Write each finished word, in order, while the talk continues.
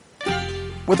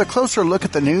with a closer look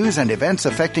at the news and events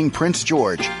affecting Prince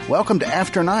George. Welcome to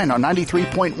After 9 on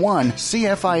 93.1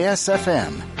 CFIS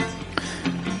FM.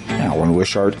 Alan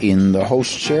Wishart in the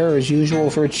host chair as usual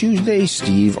for Tuesday.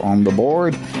 Steve on the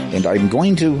board. And I'm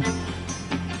going to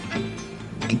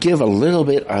give a little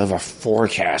bit of a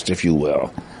forecast, if you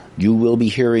will. You will be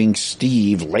hearing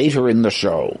Steve later in the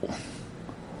show,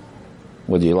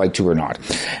 whether you like to or not.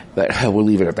 But we'll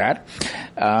leave it at that.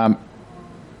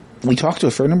 We talked to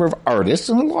a fair number of artists,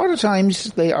 and a lot of times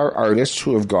they are artists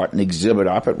who have got an exhibit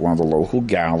up at one of the local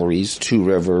galleries, Two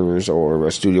Rivers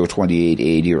or Studio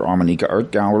 2880 or Omanika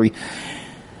Art Gallery.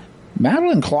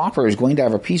 Madeline Klopper is going to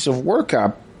have a piece of work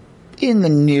up in the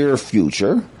near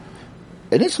future,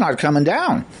 and it's not coming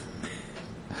down.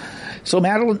 So,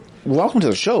 Madeline, welcome to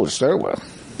the show to start with.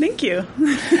 Thank you.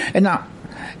 And now,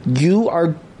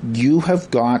 you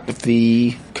have got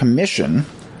the commission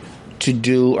to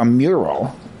do a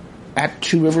mural at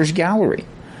Two Rivers Gallery.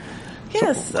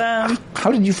 Yes. So,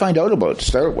 how did you find out about it to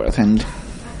start with? And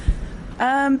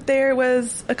there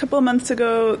was a couple of months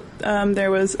ago, there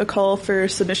was a call for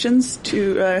submissions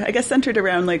to, I guess, centered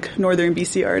around like Northern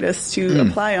BC artists to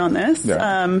apply on this.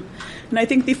 Yeah. And I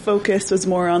think the focus was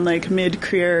more on like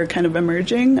mid-career kind of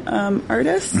emerging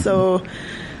artists. Mm-hmm. So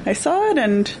I saw it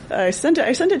and I sent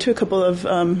it to a couple of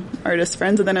artist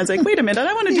friends, and then I was like, wait a minute,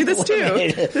 I want to do this too.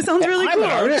 This sounds really cool. I'm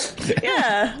an artist.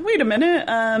 Yeah, wait a minute.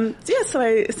 So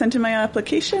I sent in my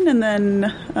application, and then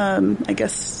I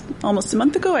guess almost a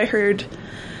month ago I heard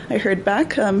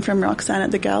back from Roxanne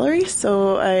at the gallery.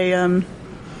 So I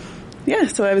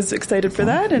was excited for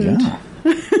that, and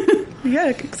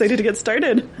excited to get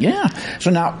started. Yeah.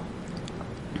 So now,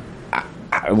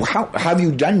 how have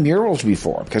you done murals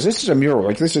before? Because this is a mural.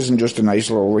 Like, this isn't just a nice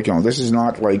little, this is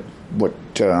not like what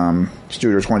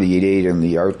Studio 2880 and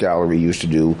the art gallery used to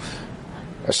do,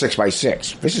 a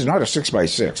 6x6. This is not a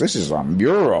 6x6. This is a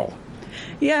mural.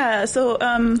 Yeah, so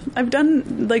I've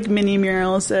done like mini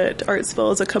murals at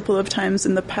Artsville's a couple of times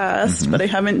in the past, but I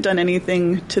haven't done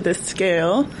anything to this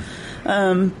scale.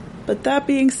 But that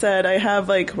being said, I have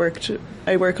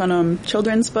I work on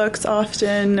children's books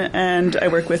often, and I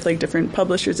work with like different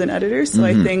publishers and editors. So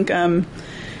I think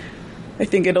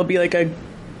it'll be like a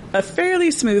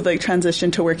fairly smooth like transition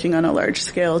to working on a large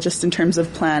scale, just in terms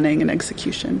of planning and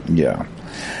execution. Yeah.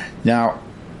 Now,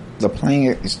 the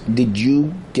planning, did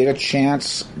you get a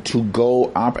chance to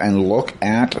go up and look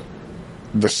at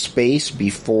the space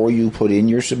before you put in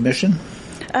your submission?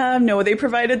 No, they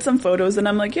provided some photos, and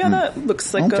I'm like, yeah, that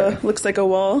looks like a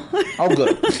wall. Oh,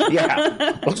 good.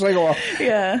 Yeah, looks like a wall.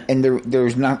 Yeah. And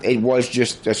there's not. It was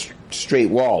just a straight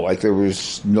wall. Like, there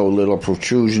was no little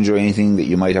protrusions or anything that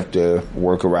you might have to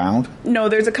work around. No,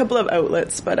 there's a couple of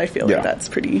outlets, but I feel like that's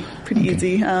pretty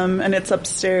easy. And it's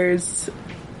upstairs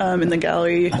in the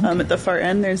gallery. At the far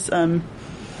end, there's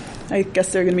I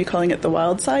guess they're going to be calling it the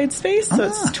Wild Side space. So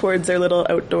it's towards their little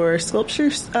outdoor sculpture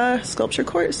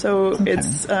court. So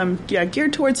it's,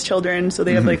 geared towards children. So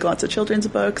they have like lots of children's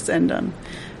books, and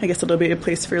I guess it'll be a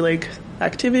place for like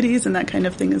activities and that kind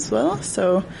of thing as well.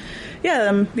 So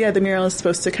the mural is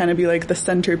supposed to kind of be like the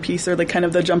centerpiece, or like kind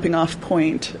of the jumping off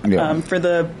point for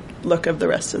the look of the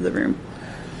rest of the room.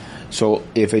 So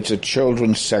if it's a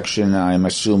children's section, I'm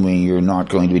assuming you're not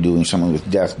going to be doing something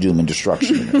with death, doom, and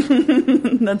destruction in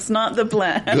it. That's not the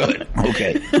plan. Good.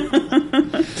 Okay.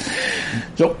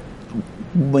 So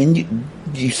when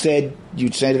you said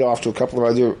you'd send it off to a couple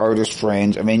of other artist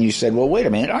friends, and then you said, well, wait a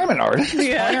minute, I'm an artist.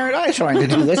 Yeah. Why aren't I trying to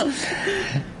do this?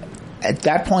 At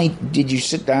that point, did you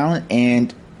sit down,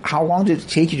 and how long did it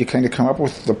take you to kind of come up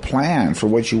with the plan for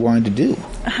what you wanted to do?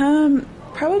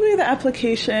 Probably the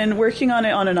application, working on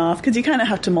it on and off, because you kind of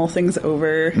have to mull things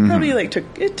over. Probably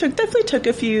definitely took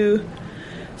a few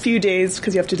days,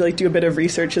 because you have to like do a bit of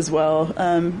research as well.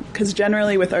 Because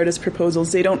generally with artist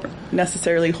proposals, they don't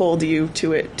necessarily hold you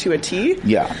to it to a T.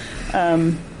 Yeah.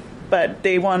 But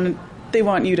they want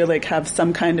you to like have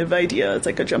some kind of idea. It's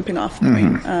like a jumping off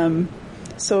point.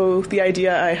 So the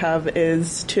idea I have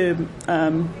is to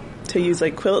use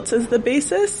like quilts as the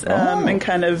basis, and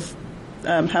kind of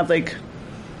have like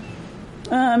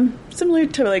similar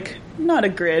to like not a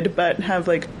grid, but have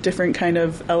like different kind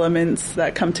of elements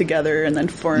that come together and then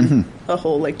form a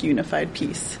whole like unified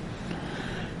piece.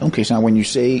 Okay, so now when you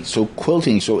say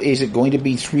quilting, so is it going to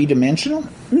be 3-dimensional?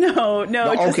 No,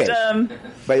 okay. Just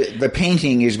but the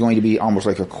painting is going to be almost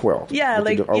like a quilt. Yeah,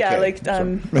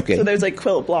 so there's like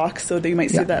quilt blocks, so you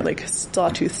might see that like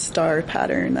sawtooth star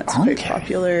pattern that's quite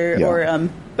popular, or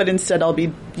but instead I'll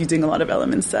be using a lot of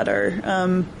elements that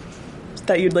are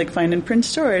that you'd like find in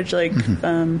Prince George, like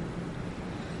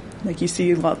like you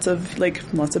see lots of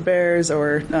bears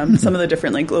or some of the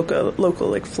different like local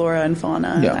like flora and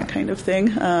fauna and that kind of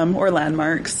thing, or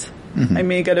landmarks. Mm-hmm. I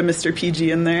may get a Mr.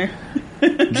 PG in there.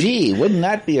 Gee, wouldn't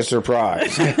that be a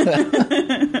surprise?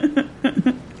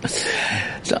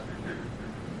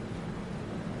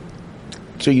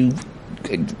 So your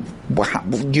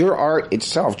art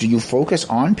itself, do you focus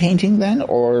on painting then,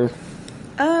 or?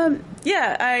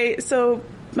 So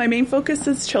my main focus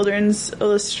is children's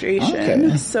illustration.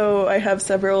 Okay. So I have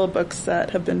several books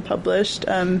that have been published.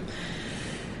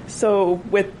 So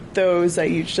with those, I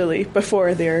usually,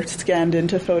 before they're scanned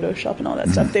into Photoshop and all that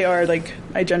stuff, they are like,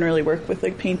 I generally work with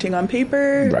like painting on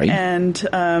paper and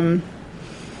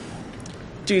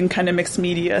doing kind of mixed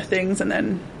media things, and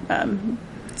then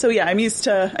so yeah, I'm used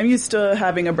to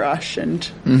having a brush and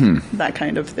that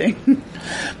kind of thing.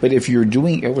 But if you're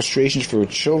doing illustrations for a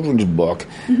children's book,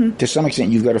 to some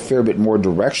extent you've got a fair bit more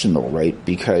direction though, right?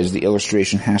 Because the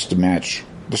illustration has to match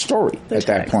the story at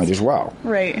that point as well.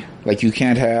 Right. Like you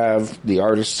can't have the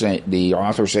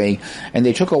author saying, and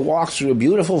they took a walk through a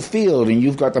beautiful field and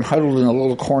you've got them huddled in a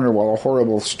little corner while a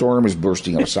horrible storm is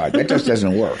bursting outside. That just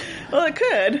doesn't work. Well, it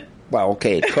could. Well,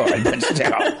 okay, it could, but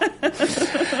still.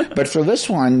 But for this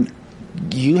one,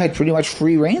 you had pretty much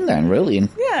free reign then, really. And,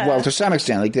 well, to some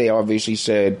extent, like they obviously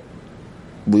said,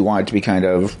 we want it to be kind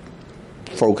of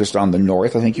focused on the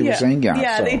north, I think you were saying?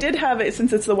 Yeah, they did have it,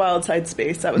 since it's the wild side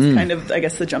space, that was kind of, I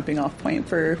guess, the jumping off point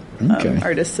for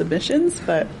artist submissions.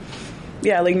 But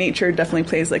yeah, like nature definitely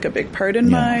plays like a big part in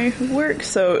my work.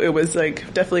 So it was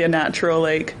like definitely a natural,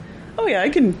 like, oh yeah, I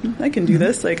can do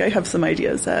this. Like I have some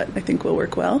ideas that I think will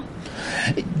work well.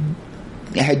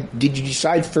 Did you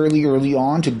decide fairly early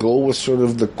on to go with sort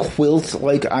of the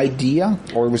quilt-like idea,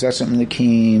 or was that something that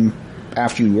came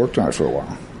after you worked on it for a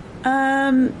while?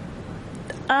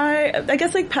 I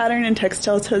guess like pattern and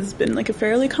textiles has been like a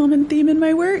fairly common theme in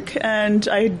my work, and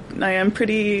I am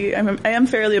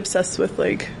fairly obsessed with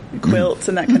like quilts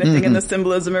and that kind of thing and the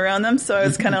symbolism around them. So I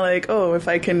was kind of like, oh, if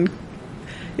I can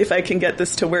get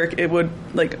this to work, it would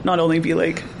like not only be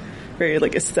like very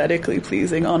like aesthetically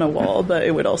pleasing on a wall, but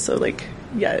it would also like,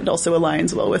 it also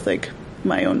aligns well with like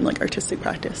my own like artistic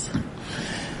practice.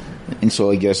 And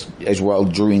so I guess as well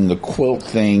during the quilt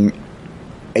thing,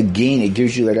 again, it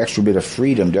gives you that extra bit of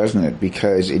freedom, doesn't it?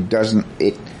 Because it doesn't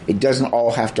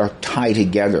all have to tie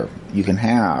together. You can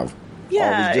have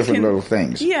all these different little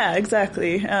things. Yeah,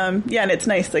 exactly. And it's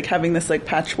nice like having this like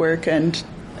patchwork, and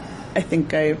I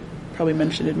think I probably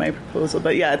mentioned in my proposal,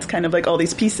 but yeah, it's kind of like all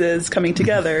these pieces coming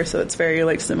together. So it's very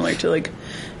like similar to like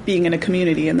being in a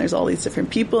community, and there's all these different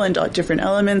people and different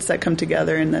elements that come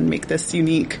together and then make this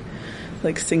unique,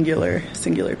 like singular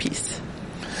piece.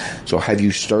 So have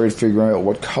you started figuring out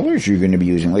what colors you're going to be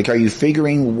using? Like, are you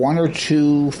figuring one or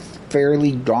two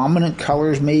fairly dominant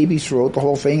colors maybe throughout the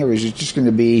whole thing, or is it just going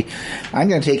to be, I'm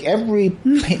going to take every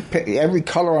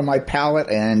color on my palette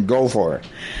and go for it?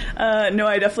 No,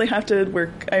 I definitely have to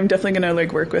work. I'm definitely going to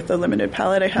like work with a limited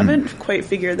palette. I haven't quite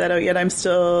figured that out yet. I'm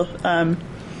still,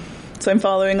 so I'm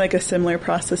following like a similar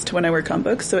process to when I work on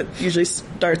books. So it usually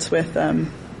starts with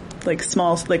like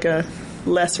small, like a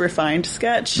less refined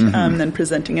sketch, then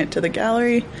presenting it to the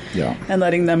gallery, and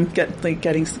letting them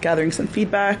gathering some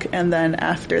feedback, and then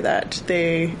after that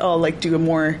they all like do a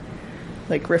more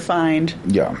like refined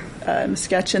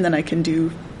sketch, and then I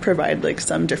can provide like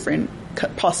some different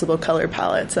possible color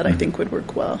palettes that I think would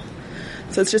work well.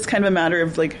 So it's just kind of a matter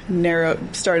of like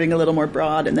starting a little more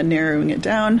broad and then narrowing it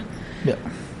down,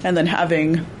 and then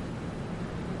having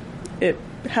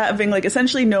like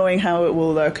essentially knowing how it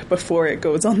will look before it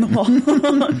goes on the wall,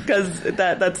 because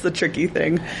that's the tricky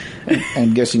thing.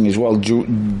 And guessing as well,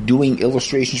 doing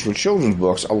illustrations for children's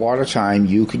books, a lot of time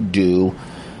you could do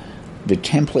the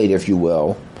template, if you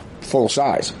will, full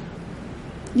size.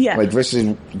 Yeah. Like this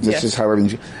is how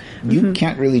everything's. You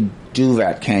can't really do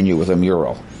that, can you, with a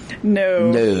mural?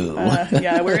 No.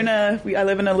 I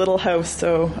live in a little house,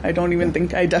 so I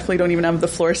definitely don't even have the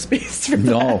floor space for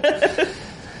that.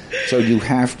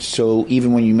 So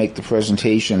even when you make the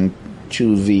presentation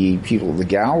to the people of the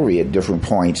gallery at different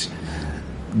points,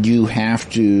 you have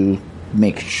to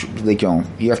make sure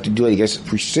you have to do it, I guess,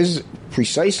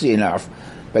 precisely enough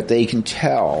that they can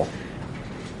tell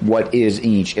what is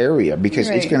in each area, because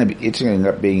it's going to end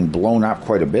up being blown up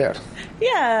quite a bit.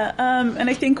 Yeah, and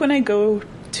I think when I go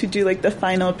to do like the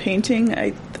final painting,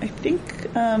 I think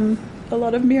a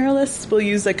lot of muralists will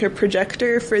use like a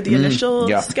projector for the initial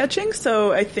sketching.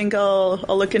 So I think I'll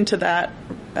look into that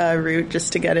route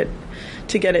just to get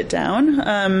it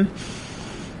down.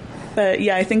 But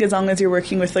yeah, I think as long as you're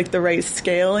working with like the right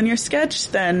scale in your sketch,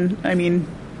 then I mean,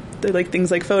 like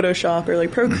things like Photoshop or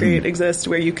like Procreate exist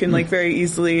where you can like very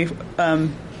easily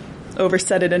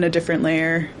overset it in a different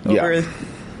layer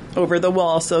over the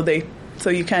wall, so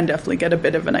you can definitely get a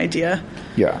bit of an idea.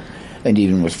 Yeah. And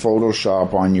even with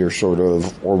Photoshop on your sort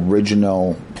of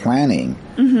original planning,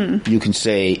 you can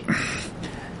say,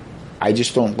 I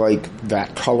just don't like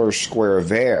that color square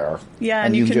there. Yeah,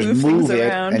 and you can just move it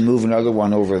around. And move another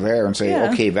one over there and say,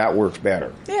 okay, that works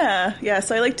better. Yeah.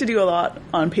 So I like to do a lot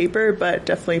on paper, but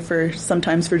definitely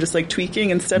sometimes for just like tweaking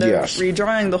instead of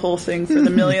redrawing the whole thing for the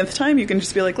millionth time, you can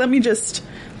just be like, let me just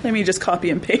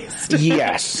copy and paste.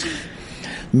 Yes.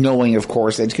 Knowing, of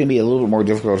course, that it's going to be a little bit more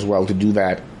difficult as well to do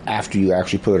that after you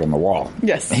actually put it on the wall.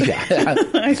 Yes.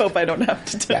 I hope I don't have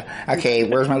to do it. Yeah. Okay,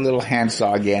 where's my little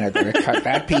handsaw again? I'm going to cut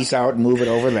that piece out and move it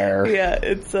over there. Yeah,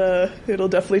 it'll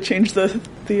definitely change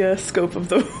the scope of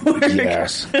the work.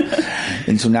 Yes.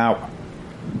 And so now,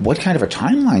 what kind of a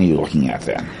timeline are you looking at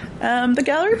then? The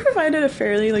gallery provided a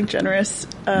fairly like generous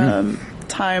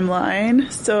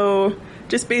timeline. So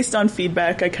just based on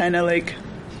feedback, I kind of like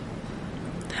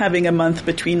having a month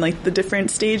between like the different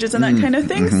stages and that kind of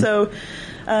thing. So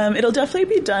it'll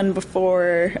definitely be done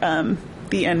before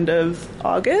the end of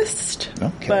August.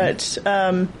 Okay. But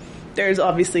there's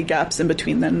obviously gaps in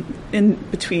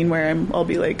between where I'll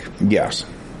be like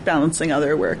balancing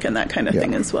other work and that kind of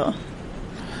thing as well.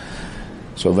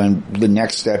 So then the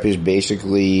next step is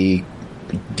basically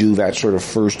do that sort of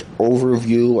first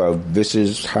overview of this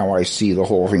is how I see the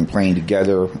whole thing playing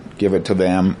together, give it to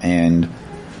them, and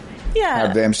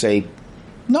have them say,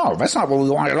 no, that's not what we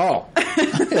want at all.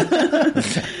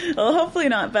 Well, hopefully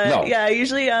not, but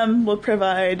usually we'll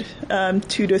provide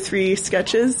 2 to 3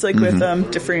 sketches like with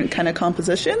different kind of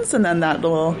compositions, and then that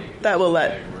will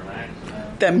let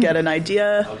them get an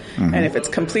idea, and if it's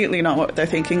completely not what they're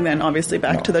thinking, then obviously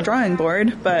back to the drawing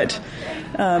board, but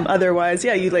otherwise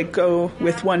you like go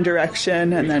with one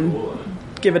direction and then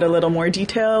give it a little more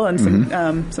detail and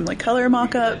some like color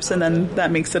mock-ups, and then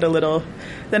that makes it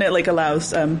then it like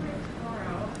allows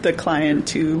the client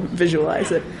to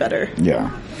visualize it better.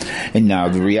 Yeah. And now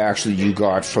the reaction you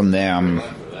got from them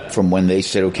from when they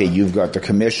said, okay, you've got the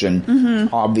commission,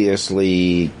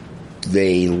 obviously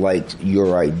they liked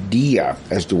your idea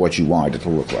as to what you wanted it to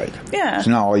look like. Yeah.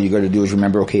 So now all you got to do is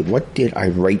remember, okay, what did I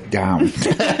write down?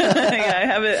 I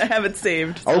have it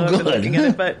saved. So good. I've been looking at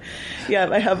it, but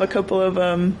I have a couple of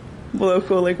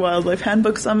local like wildlife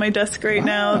handbooks on my desk right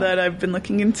now that I've been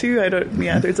looking into.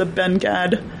 There's a Ben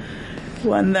Gad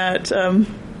one that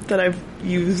I've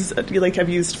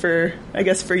used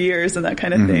for years and that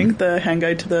kind of thing. The Hand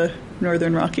Guide to the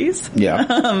Northern Rockies. Yeah.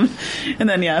 And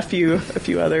then a few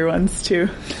other ones too.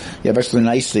 Yeah, that's the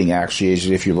nice thing actually is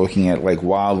if you're looking at like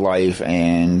wildlife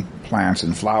and plants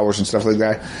and flowers and stuff like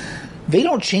that, they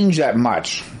don't change that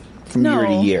much from year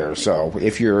to year. So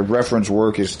if your reference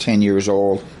work is 10 years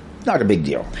old, not a big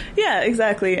deal. Yeah,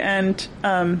 exactly. And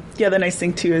the nice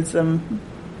thing too is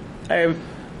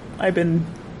I've been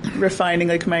refining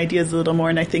like my ideas a little more,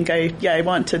 and I think I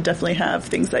want to definitely have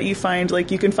things that you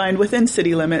can find within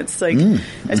city limits, so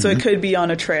it could be on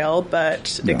a trail,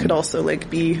 but it could also like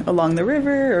be along the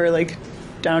river or like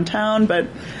downtown, but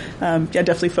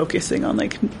definitely focusing on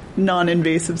like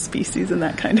non-invasive species and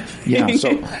that kind of thing. Yeah,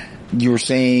 so you were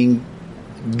saying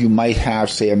you might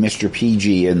have, say, a Mr.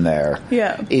 PG in there.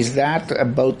 Yeah. Is that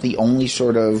about the only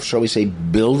sort of, shall we say,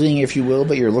 building, if you will,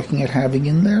 that you're looking at having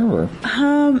in there, or?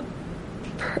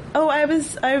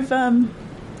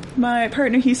 My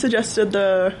partner, he suggested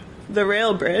the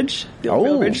rail bridge,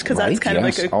 rail bridge, because that's kind of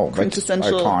like a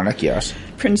quintessential iconic,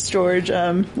 Prince George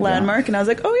landmark, and I was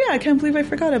like, I can't believe I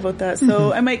forgot about that.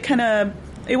 So I might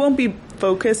it won't be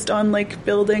focused on like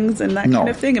buildings and that kind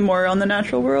of thing, and more on the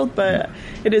natural world, but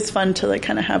it is fun to like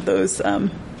kind of have those like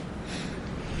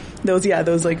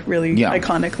really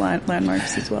iconic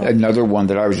landmarks as well. Another one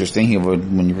that I was just thinking about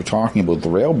when you were talking about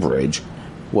the rail bridge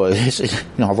was,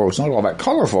 although it's not all that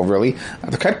colorful really,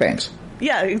 the cut banks.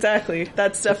 Yeah, exactly.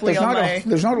 That's definitely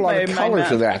there's not a lot of color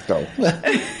to that, though.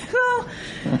 Well,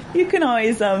 you can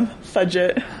always fudge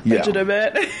it a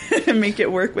bit and make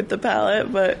it work with the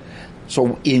palette. But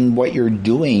so, in what you're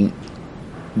doing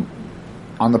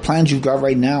on the plans you've got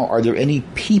right now, are there any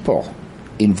people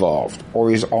involved, or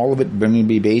is all of it going to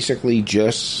be basically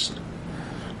just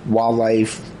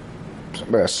wildlife,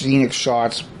 scenic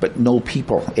shots, but no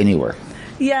people anywhere?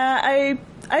 Yeah,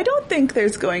 I don't think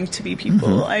there's going to be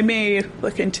people. I may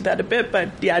look into that a bit,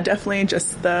 but definitely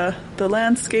just the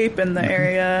landscape and the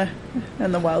area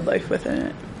and the wildlife within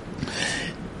it.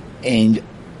 And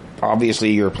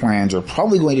obviously your plans are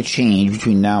probably going to change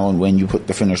between now and when you put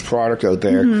the finished product out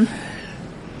there.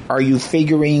 Are you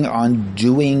figuring on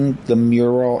doing the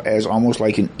mural as almost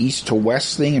like an east to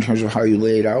west thing in terms of how you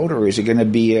lay it out, or is it going to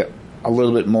be a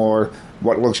little bit more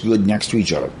what looks good next to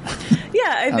each other? Yeah,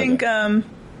 I think, kind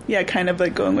of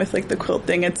like going with like the quilt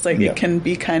thing. It's like it can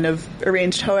be kind of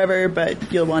arranged however,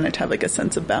 but you'll want it to have like a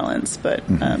sense of balance. But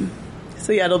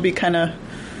so it'll be kind of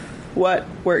what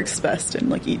works best in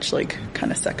like each like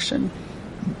kind of section.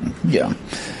 Yeah.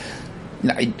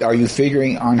 Now, are you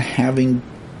figuring on having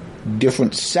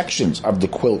different sections of the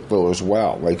quilt though as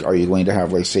well? Like, are you going to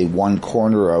have, like, say, one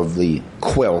corner of the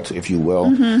quilt, if you will,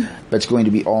 that's going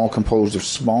to be all composed of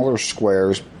smaller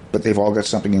squares, but they've all got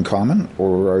something in common?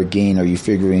 Or again, are you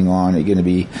figuring on it going to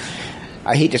be,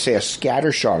 I hate to say a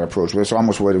scattershot approach, but it's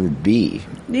almost what it would be.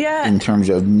 Yeah. In terms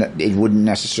of it wouldn't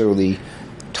necessarily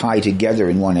tie together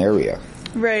in one area.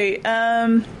 Right.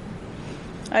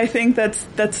 I think that's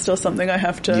still something I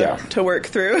have to work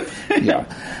through.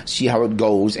 See how it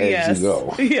goes as you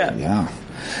go. Yeah.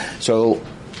 So,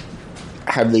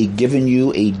 have they given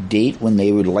you a date when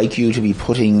they would like you to be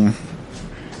putting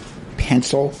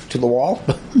pencil to the wall?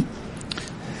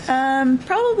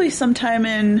 Probably sometime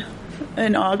in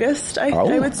August,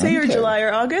 I would say, or July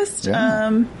or August.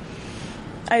 Yeah.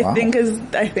 I think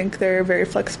they're very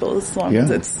flexible as long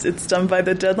as it's done by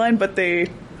the deadline, but they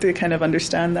kind of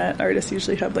understand that artists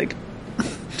usually have like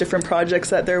different projects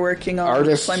that they're working on.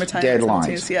 Artists'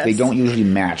 deadlines. Yes. They don't usually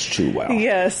match too well.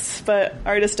 Yes, but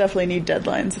artists definitely need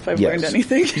deadlines if I've learned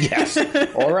anything. Yes,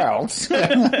 or else.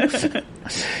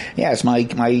 Yes,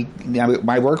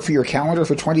 my work for your calendar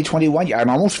for 2021, I'm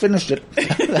almost finished it.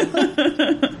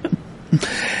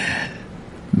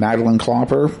 Madeline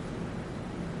Klopper,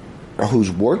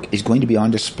 whose work is going to be on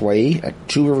display at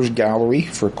Two Rivers Gallery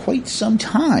for quite some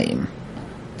time.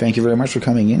 Thank you very much for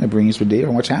coming in and bringing us a date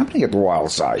on what's happening at the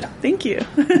Wild Side. Thank you.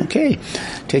 Okay,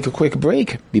 take a quick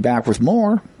break. Be back with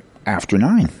more after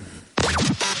 9.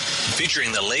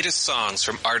 Featuring the latest songs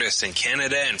from artists in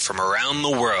Canada and from around the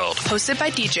world. Hosted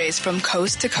by DJs from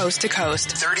coast to coast to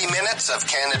coast. 30 minutes of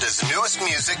Canada's newest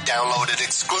music downloaded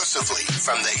exclusively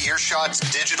from the Earshot's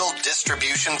digital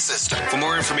distribution system. For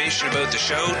more information about the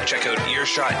show, check out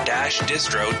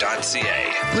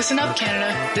earshot-distro.ca. Listen up,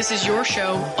 Canada. This is your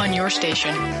show on your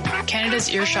station. Canada's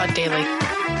Earshot Daily.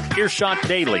 Earshot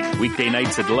Daily, weekday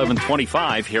nights at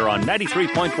 11:25 here on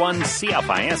 93.1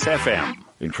 CFIS FM.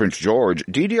 In Prince George,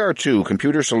 DDR2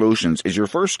 Computer Solutions is your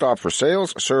first stop for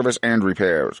sales, service, and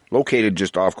repairs. Located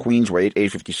just off Queensway at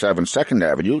 857 2nd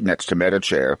Avenue, next to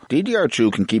MetaChair,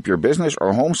 DDR2 can keep your business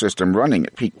or home system running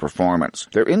at peak performance.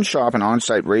 Their in-shop and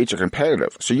on-site rates are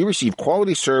competitive, so you receive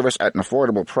quality service at an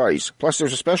affordable price, plus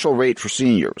there's a special rate for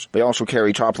seniors. They also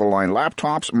carry top-of-the-line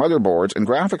laptops, motherboards, and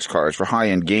graphics cards for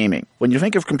high-end gaming. When you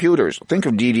think of computers, think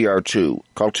of DDR2.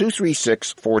 Call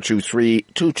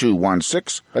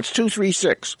 236-423-2216. That's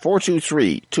 236-423-2216.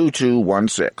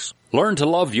 Learn to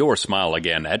love your smile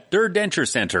again at Durr Denture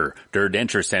Center. Durr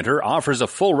Denture Center offers a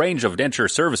full range of denture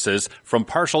services from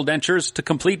partial dentures to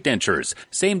complete dentures.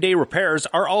 Same-day repairs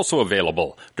are also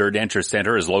available. Durr Denture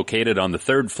Center is located on the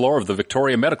 3rd floor of the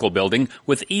Victoria Medical Building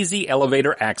with easy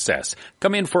elevator access.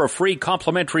 Come in for a free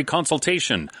complimentary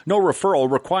consultation. No referral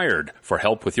required. For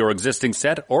help with your existing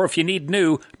set or if you need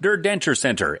new, Durr Denture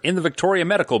Center in the Victoria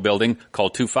Medical Building, call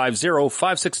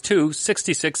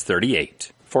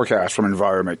 250-562-6638. Forecast from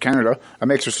Environment Canada. A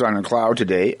mix of sun and cloud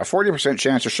today. A 40%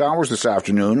 chance of showers this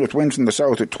afternoon with winds from the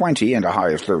south at 20 and a high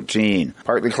of 13.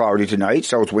 Partly cloudy tonight.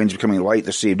 South winds becoming light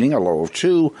this evening, a low of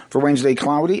 2. For Wednesday,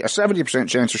 cloudy. A 70%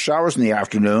 chance of showers in the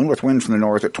afternoon with winds from the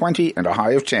north at 20 and a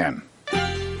high of 10.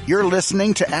 You're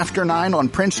listening to After 9 on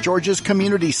Prince George's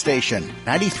Community Station,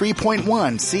 93.1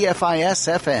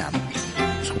 CFIS FM.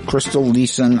 So Crystal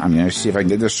Leeson, I'm going to see if I can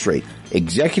get this straight.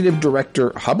 Executive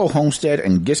Director, Hubbell Homestead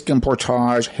and Giscombe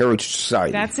Portage Heritage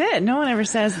Society. That's it. No one ever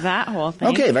says that whole thing.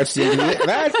 Okay, that's the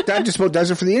that just about does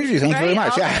it for the interview. Thank you very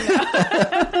much.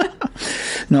 Yeah.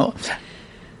 No.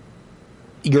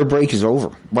 Your break is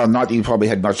over. Well, not that you probably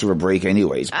had much of a break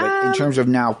anyways, but in terms of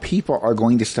now, people are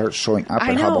going to start showing up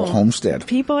at Hubbell Homestead.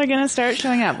 People are going to start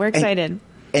showing up. We're excited.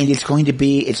 And it's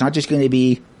not just going to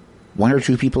be one or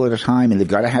two people at a time, and they've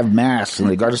got to have masks, and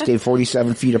they've got to stay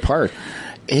 47 feet apart.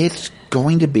 It's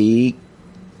going to be...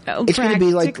 It's going to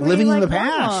be like living in the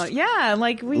past. Yeah,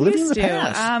 like we used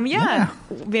to.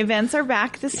 The events are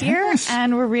back this year,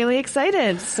 and we're really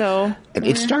excited. So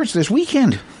it starts this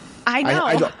weekend. I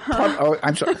know.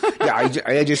 I'm sorry. Yeah,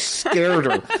 I just scared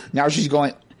her. Now she's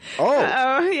going...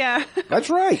 Oh, yeah. That's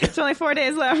right. It's only 4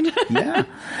 days left. Yeah.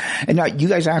 And now you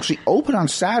guys actually open on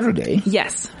Saturday.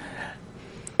 Yes.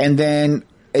 And then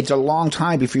it's a long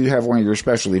time before you have one of your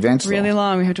special events. Really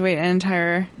long. We have to wait an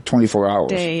entire 24 hours.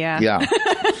 Day, yeah. Yeah.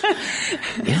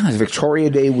 Yeah, it's Victoria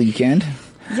Day weekend.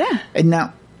 Yeah. And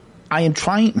now, I'm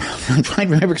trying to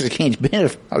remember because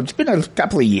it's been a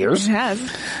couple of years. It has.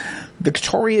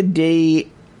 Victoria Day,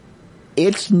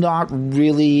 it's not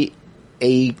really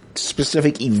a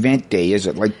specific event day, is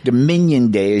it? Like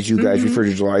Dominion Day, as you guys refer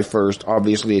to July 1st,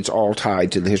 obviously it's all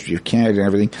tied to the history of Canada and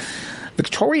everything.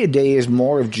 Victoria Day is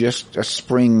more of just a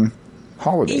spring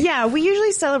holiday. Yeah, we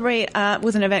usually celebrate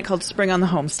with an event called Spring on the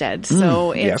Homestead.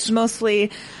 So it's mostly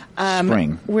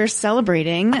spring. We're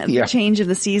celebrating the change of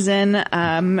the season,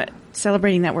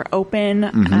 celebrating that we're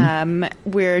open.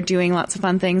 We're doing lots of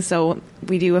fun things. So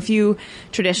we do a few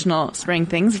traditional spring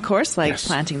things, of course, like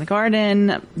planting the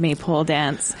garden, maypole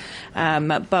dance.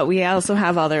 But we also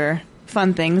have other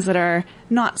fun things that are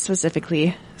not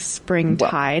specifically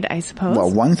spring-tied, I suppose. Well,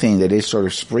 one thing that is sort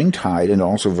of spring-tied and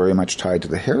also very much tied to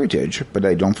the heritage, but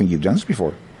I don't think you've done this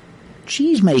before.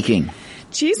 Cheese making.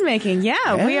 Cheese making,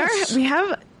 yeah. We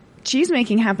have cheese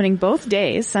making happening both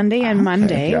days, Sunday and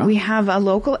Monday. Yeah. We have a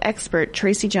local expert,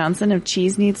 Tracy Johnson of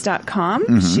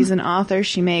cheeseneeds.com. She's an author.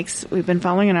 We've been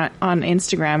following her on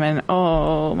Instagram, and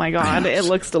oh my God, it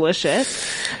looks delicious.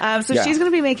 She's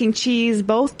going to be making cheese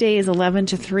both days, 11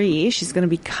 to 3. She's going to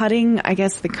be cutting, I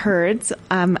guess, the curds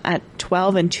at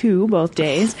 12 and 2 both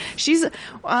days.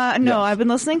 I've been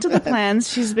listening to the plans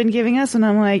she's been giving us, and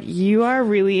I'm like, you are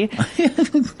really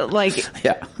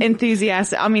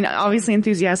enthusiastic. I mean, obviously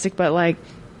enthusiastic, but like,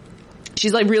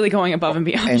 she's like really going above and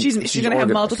beyond. She's going to have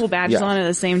multiple badges on at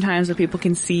the same time so people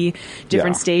can see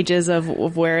different stages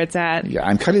of where it's at. Yeah,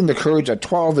 I'm cutting the curds at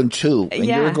 12 and 2. And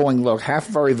you're going, look, half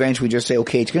of our events we just say,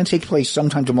 okay, it's going to take place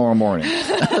sometime tomorrow morning.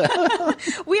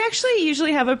 We actually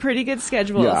usually have a pretty good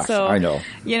schedule. Yeah, so, I know.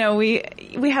 You know, we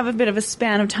have a bit of a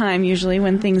span of time usually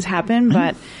when things happen,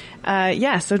 but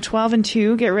so 12 and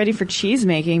 2, get ready for cheese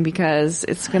making because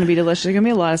it's going to be delicious. There's going to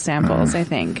be a lot of samples, I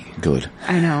think. Good.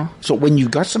 I know. So when you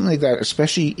got something like that,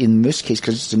 especially in this case,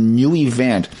 because it's a new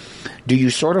event, do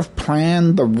you sort of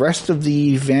plan the rest of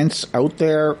the events out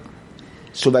there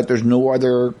so that there's no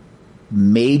other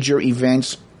major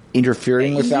events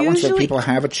interfering with that one so people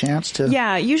have a chance to?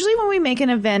 Yeah, usually when we make an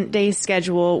event day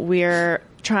schedule, we're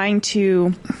trying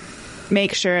to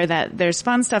make sure that there's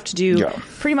fun stuff to do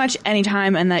pretty much any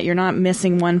time and that you're not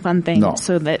missing one fun thing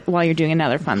so that while you're doing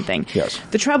another fun thing. Yes.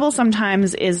 The trouble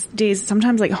sometimes is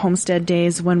sometimes like homestead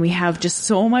days when we have just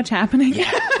so much happening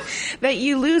that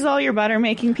you lose all your butter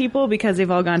making people because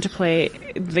they've all gone to play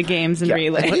the games and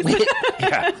relays.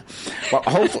 Well,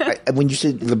 hopefully, when you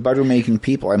say the butter making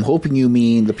people, I'm hoping you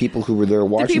mean the people who were there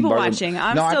watching. The people watching.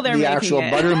 I'm still there making it. Not the actual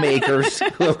butter makers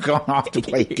who have gone off to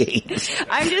play games.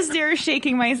 I'm just there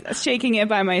shaking it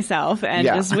by myself and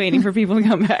just waiting for people to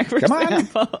come back for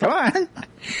sample. Come on.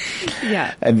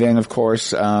 Yeah. And then, of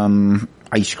course,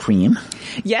 ice cream.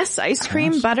 Yes, ice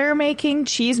cream, butter making,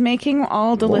 cheese making,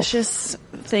 all delicious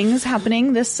things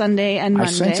happening this Sunday and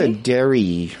Monday. I sense a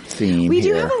dairy theme We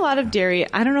here. do have a lot of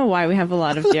dairy. I don't know why we have a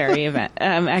lot of dairy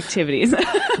activities.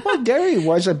 Well, dairy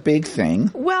was a big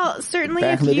thing. Well, certainly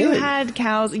if you had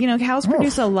cows, cows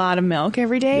produce a lot of milk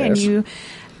every day and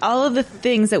all of the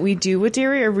things that we do with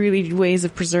dairy are really ways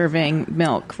of preserving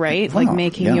milk, right? Like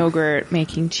making yogurt,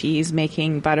 making cheese,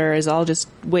 making butter is all just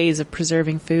ways of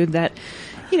preserving food that,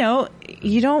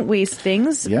 you don't waste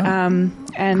things. Yeah.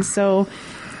 And so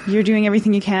you're doing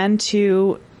everything you can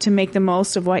to make the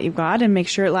most of what you've got and make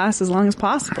sure it lasts as long as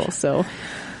possible. So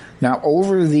now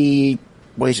over the,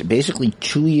 basically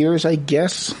 2 years, I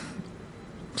guess,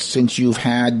 since you've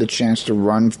had the chance to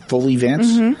run full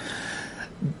events,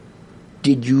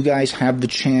 did you guys have the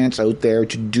chance out there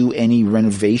to do any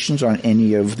renovations on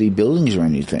any of the buildings or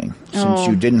anything? Since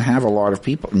you didn't have a lot of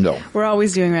people? No. We're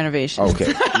always doing renovations.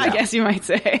 Okay. I guess you might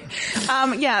say.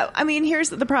 I mean, here's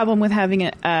the problem with having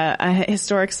a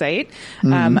historic site.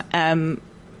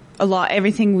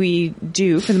 Everything we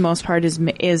do for the most part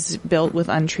is built with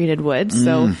untreated wood.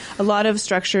 So a lot of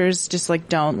structures just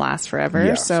don't last forever.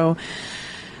 Yes. So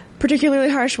particularly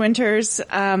harsh winters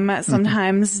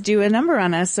sometimes do a number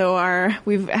on us. So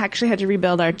we've actually had to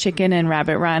rebuild our chicken and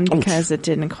rabbit run because it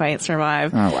didn't quite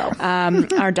survive. Oh, wow.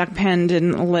 Our duck pen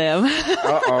didn't live.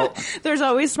 Uh-oh. There's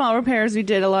always small repairs. We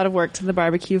did a lot of work to the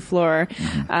barbecue floor.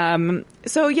 Our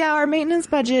maintenance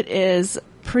budget is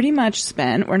pretty much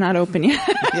spent. We're not open yet.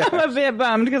 Yes. I'm a bit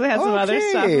bummed because I had some other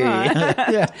stuff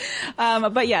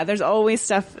on. But yeah, there's always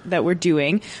stuff that we're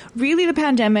doing. Really, the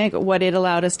pandemic, what it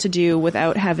allowed us to do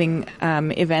without having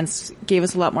events, gave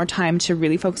us a lot more time to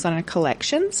really focus on our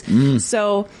collections.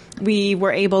 So we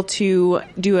were able to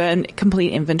do a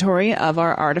complete inventory of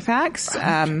our artifacts.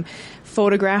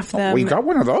 Photograph them. We got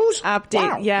one of those?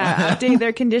 Update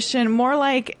their condition. More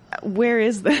like, where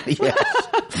is this?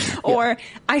 Yes. Or,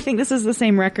 I think this is the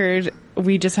same record,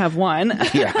 we just have one.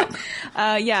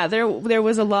 There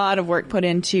was a lot of work put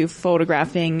into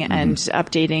photographing and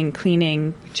updating,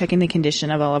 cleaning, checking the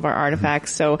condition of all of our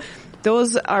artifacts. So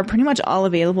those are pretty much all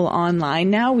available online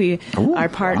now. We are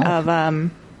part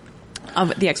of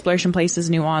the Exploration Place's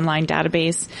new online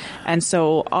database. And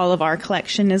so all of our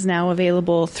collection is now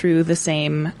available through the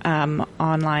same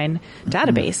online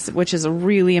database, which is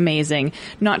really amazing,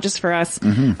 not just for us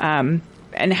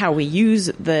and how we use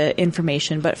the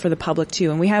information, but for the public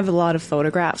too. And we have a lot of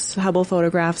photographs, Hubble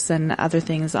photographs and other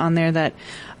things on there that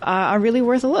are really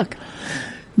worth a look.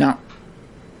 Now,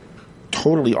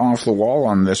 totally off the wall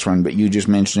on this one, but you just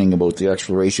mentioning about the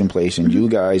Exploration Place and you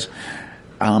guys...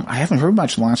 I haven't heard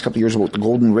much in the last couple of years about the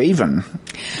Golden Raven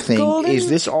thing. Is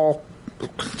this all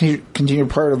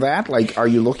continued part of that? Like, are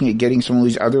you looking at getting some of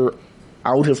these other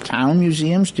out-of-town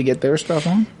museums to get their stuff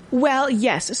on? Well,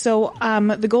 yes. So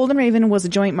the Golden Raven was a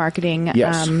joint marketing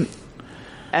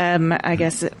I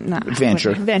guess not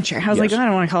venture. I was like, I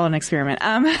don't want to call it an experiment.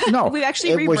 No, we've actually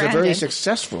it rebranded. was a very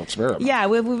successful experiment. Yeah,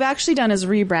 we've actually done is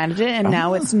rebranded it, and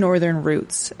now it's Northern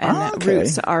Roots, and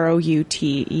Roots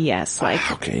ROUTES,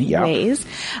 like ways.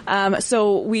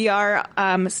 So we are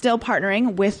still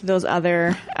partnering with those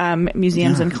other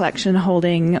museums and collection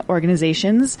holding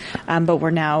organizations, but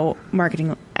we're now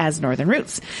marketing as Northern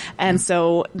Roots. And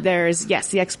so there's,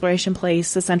 the Exploration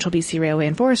Place, the Central BC Railway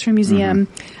and Forestry Museum,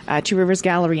 Two Rivers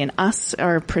Gallery and us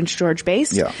are Prince George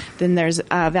based. Yeah. Then there's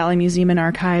Valley Museum and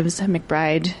Archives,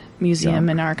 McBride Museum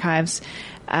and Archives.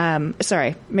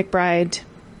 McBride,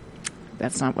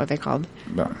 that's not what they're called.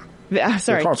 No.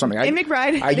 Sorry. Called something. In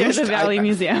McBride, there's a Valley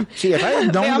Museum. See, if I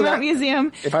had known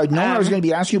Museum. If I'd known I was going to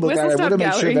be asking you about that, I would have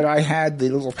made sure that I had the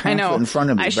little pamphlet in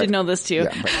front of me. I should know this too.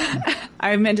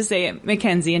 I meant to say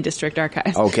Mackenzie and District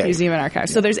Archives. Museum and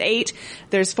Archives. So there's 8.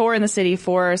 There's 4 in the city,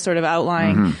 4 sort of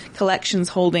outlying collections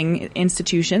holding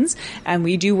institutions. And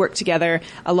we do work together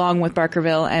along with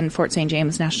Barkerville and Fort St.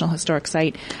 James National Historic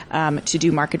Site to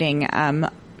do marketing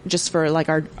just for like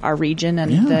our region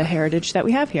and the heritage that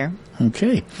we have here.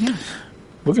 Okay. Yeah.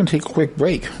 We're going to take a quick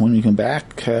break. When we come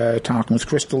back, talking with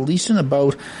Crystal Leeson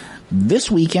about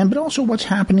this weekend, but also what's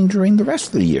happening during the rest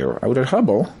of the year out at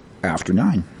Hubble after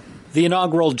 9. The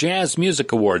inaugural Jazz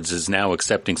Music Awards is now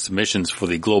accepting submissions for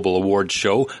the Global Awards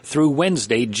show through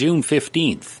Wednesday, June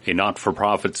 15th. A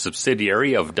not-for-profit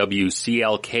subsidiary of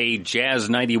WCLK Jazz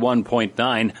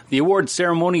 91.9, the awards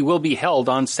ceremony will be held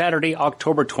on Saturday,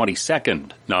 October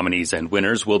 22nd. Nominees and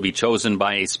winners will be chosen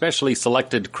by a specially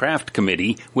selected craft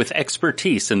committee with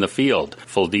expertise in the field.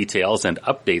 Full details and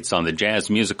updates on the Jazz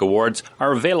Music Awards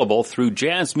are available through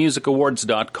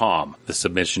jazzmusicawards.com. The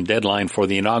submission deadline for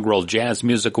the inaugural Jazz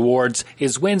Music Awards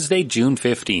is Wednesday, June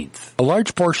 15th. A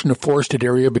large portion of forested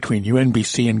area between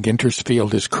UNBC and Ginters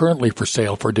Field is currently for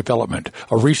sale for development.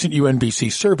 A recent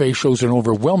UNBC survey shows an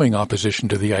overwhelming opposition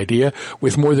to the idea,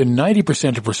 with more than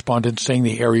 90% of respondents saying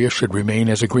the area should remain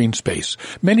as a green space.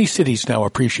 Many cities now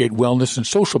appreciate wellness and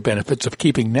social benefits of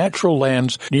keeping natural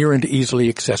lands near and easily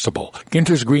accessible.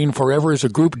 Ginters Green Forever is a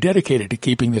group dedicated to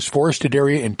keeping this forested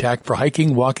area intact for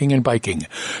hiking, walking, and biking.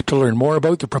 To learn more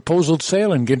about the proposed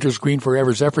sale and Ginters Green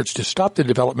Forever's efforts to stop the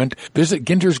development, visit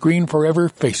Ginters Green Forever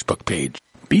Facebook page.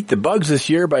 Beat the bugs this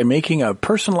year by making a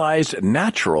personalized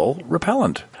natural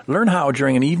repellent. Learn how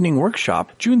during an evening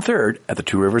workshop June 3rd at the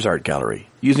Two Rivers Art Gallery.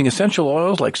 Using essential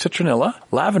oils like citronella,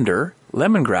 lavender,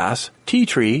 lemongrass, tea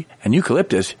tree, and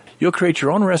eucalyptus, you'll create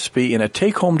your own recipe in a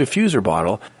take-home diffuser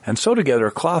bottle and sew together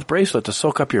a cloth bracelet to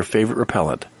soak up your favorite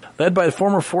repellent. Led by the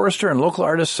former forester and local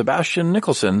artist Sebastian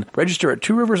Nicholson, register at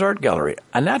Two Rivers Art Gallery,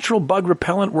 a natural bug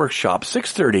repellent workshop,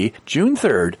 6:30, June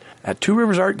 3rd, at Two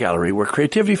Rivers Art Gallery, where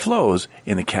creativity flows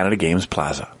in the Canada Games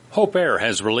Plaza. Hope Air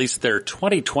has released their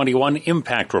 2021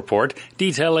 Impact Report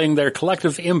detailing their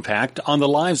collective impact on the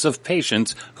lives of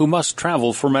patients who must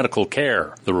travel for medical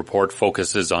care. The report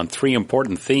focuses on 3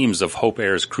 important themes of Hope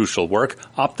Air's crucial work: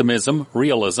 optimism,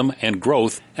 realism, and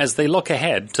growth as they look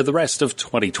ahead to the rest of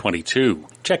 2022.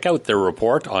 Check out their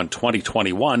report on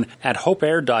 2021 at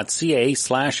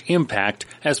hopeair.ca/impact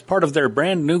as part of their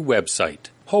brand new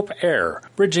website. Hope Air,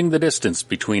 bridging the distance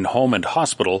between home and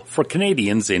hospital for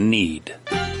Canadians in need.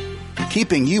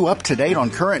 keeping you up to date on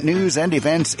current news and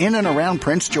events in and around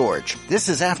Prince George. This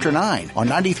is After 9 on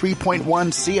 93.1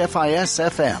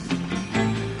 CFIS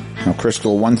FM. Now,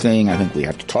 Crystal, one thing I think we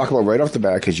have to talk about right off the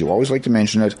bat, because you always like to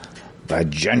mention it, the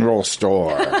general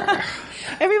store.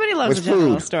 Everybody loves the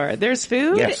general store. There's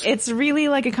food. Yes. It's really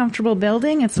like a comfortable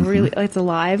building. It's it's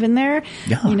alive in there.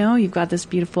 Yeah. You know, you've got this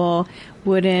beautiful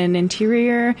wooden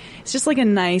interior. It's just like a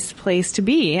nice place to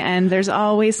be. And there's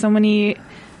always so many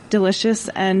delicious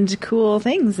and cool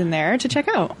things in there to check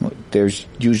out. There's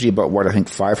usually about,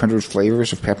 500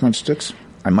 flavors of peppermint sticks?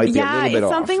 I might be a little bit off. Yeah, it's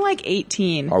something like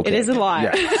 18. Okay. It is a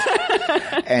lot.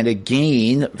 Yeah. And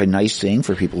again, the nice thing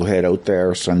for people who head out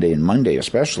there Sunday and Monday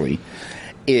especially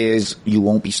is you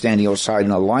won't be standing outside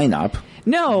in a lineup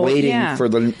waiting for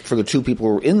the two people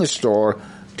who are in the store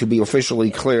to be officially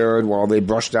cleared while they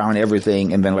brush down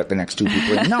everything and then let the next two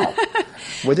people in. No.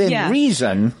 Within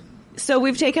reason. So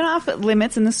we've taken off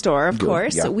limits in the store, of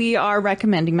course. Yeah. We are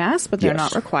recommending masks, but they're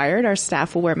not required. Our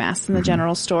staff will wear masks in the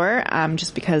general store,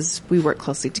 just because we work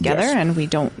closely together and we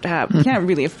don't we can't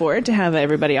really afford to have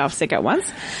everybody off sick at once.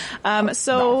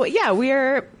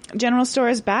 We're general store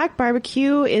is back.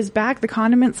 Barbecue is back. The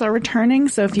condiments are returning.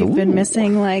 So if you've been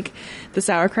missing like the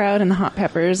sauerkraut and the hot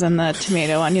peppers and the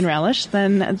tomato onion relish,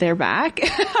 then they're back.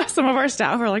 Some of our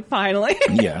staff are like, finally.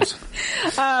 Yes.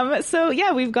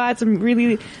 We've got some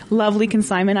really lovely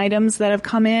consignment items that have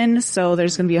come in. So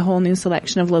there's going to be a whole new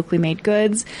selection of locally made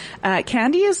goods.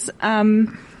 Candy is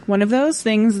one of those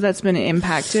things that's been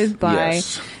impacted by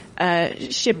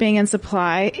shipping and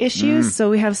supply issues. So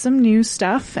we have some new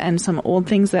stuff and some old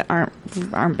things that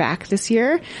aren't back this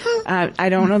year. I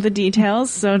don't know the details,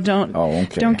 so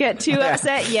don't get too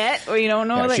upset yet, or you don't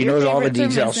know that she knows all the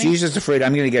details. She's just afraid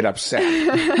I'm going to get upset.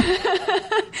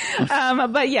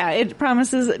 But it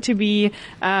promises to be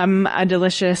a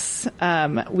delicious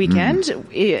weekend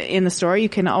in the store. You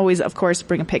can always, of course,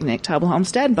 bring a picnic to Hubble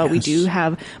Homestead, but we do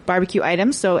have barbecue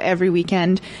items. So every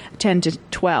weekend, 10 to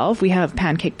 12, we have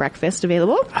pancake breakfast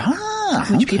available,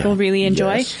 which people really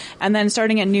enjoy. Yes. And then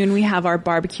starting at noon, we have our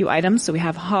barbecue items. So we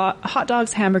have hot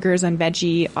dogs, hamburgers, and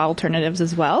veggie alternatives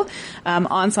as well.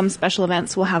 On some special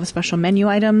events, we'll have special menu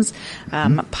items,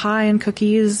 pie and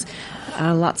cookies,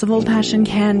 lots of old-fashioned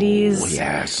candies. Oh,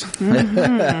 yes.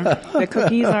 The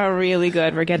cookies are really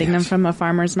good. We're getting them from a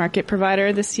farmer's market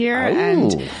provider this year.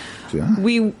 And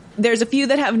there's a few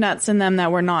that have nuts in them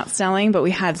that we're not selling, but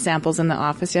we had samples in the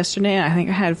office yesterday, and I think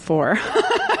I had 4.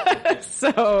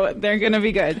 So they're going to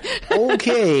be good.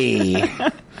 Okay.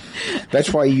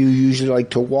 That's why you usually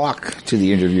like to walk to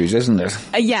the interviews, isn't it?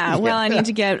 Well, I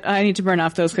need to burn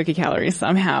off those cookie calories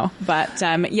somehow. But,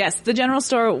 yes, the general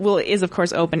store is of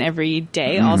course open every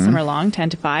day, all summer long,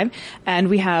 10 to 5. And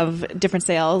we have different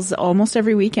sales almost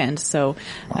every weekend. So,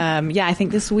 I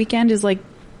think this weekend is like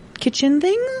kitchen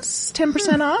things,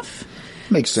 10% off.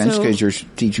 Makes sense because you're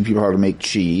teaching people how to make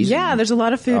cheese. Yeah, there's a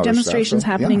lot of food demonstrations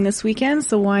happening this weekend.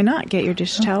 So why not get your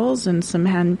dish towels and some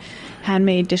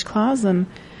handmade dishcloths and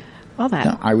all that.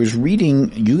 Now, I was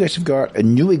reading, you guys have got a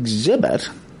new exhibit,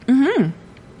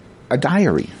 a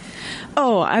diary.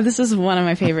 Oh, this is one of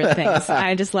my favorite things.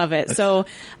 I just love it. So,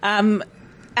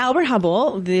 Albert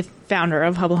Hubble, the founder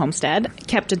of Hubble Homestead,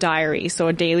 kept a diary, so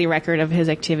a daily record of his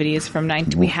activities from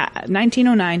 1909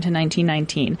 to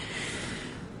 1919.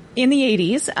 In the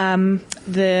 80s,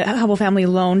 the Hubble family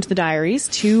loaned the diaries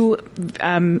to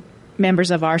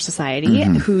members of our society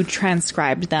who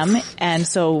transcribed them. And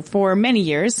so for many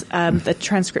years, the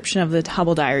transcription of the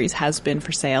Hubble diaries has been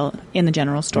for sale in the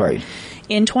general store. Right.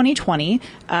 In 2020,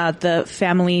 the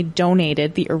family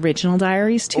donated the original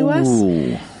diaries to us,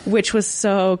 which was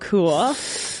so cool.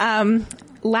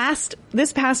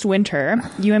 This past winter,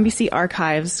 UNBC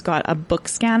Archives got a book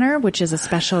scanner, which is a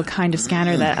special kind of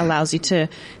scanner that allows you to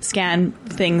scan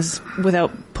things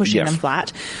without pushing them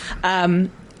flat.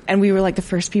 And we were like the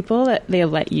first people that they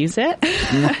let use it.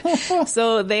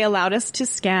 So they allowed us to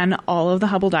scan all of the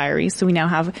Hubble diaries. So we now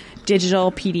have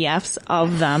digital PDFs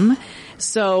of them.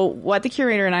 So what the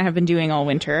curator and I have been doing all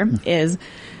winter is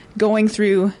going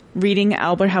through reading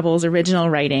Albert Hubble's original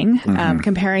writing,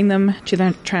 comparing them to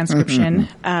the transcription.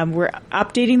 We're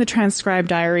updating the transcribed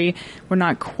diary. We're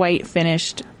not quite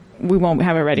finished. We won't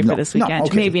have it ready for this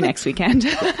weekend. Maybe next weekend.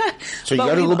 So you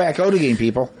got to go back out again,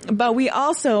 people. But we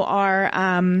also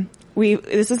are.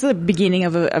 This is the beginning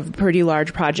of a pretty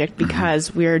large project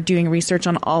because we're doing research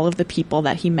on all of the people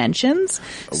that he mentions.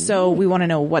 So we want to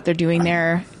know what they're doing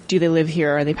there. Do they live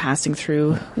here? Are they passing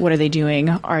through? What are they doing?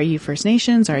 Are you First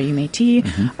Nations? Are you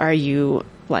Métis? Are you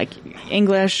like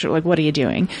English? Like, what are you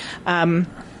doing?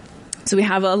 So we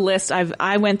have a list.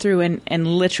 I went through and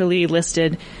literally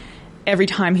listed every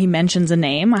time he mentions a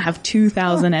name. I have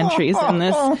 2,000 entries in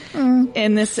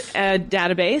this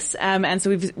database, and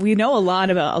so we know a lot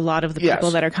about a lot of the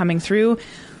people that are coming through.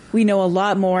 We know a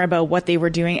lot more about what they were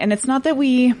doing, and it's not that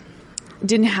we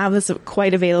didn't have this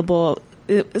quite available.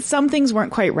 Some things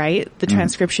weren't quite right. The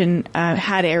transcription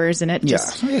had errors in it,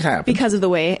 just because of the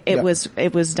way it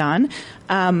was done.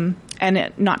 And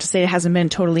not to say it hasn't been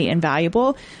totally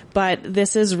invaluable, but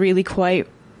this is really quite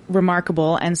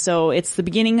remarkable. And so it's the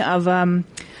beginning of a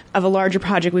larger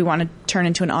project we want to turn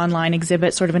into an online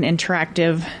exhibit, sort of an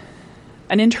interactive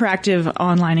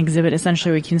online exhibit,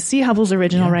 essentially, where you can see Hubble's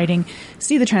original writing,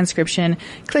 see the transcription,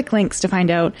 click links to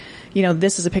find out,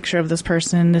 this is a picture of this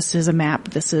person, this is a map,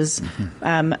 this is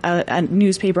a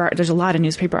newspaper. There's a lot of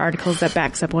newspaper articles that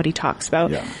backs up what he talks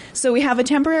about. Yeah. So we have a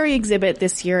temporary exhibit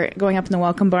this year going up in the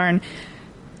Welcome Barn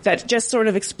that just sort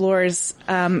of explores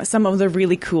some of the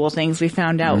really cool things we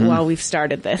found out while we've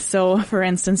started this. So, for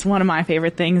instance, one of my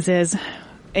favorite things is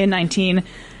in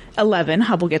 1911,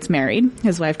 Hubble gets married.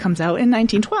 His wife comes out. In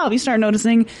 1912, you start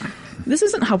noticing this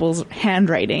isn't Hubble's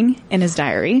handwriting in his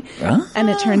diary. And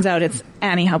it turns out it's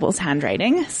Annie Hubble's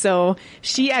handwriting. So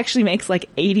she actually makes like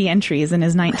 80 entries in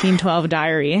his 1912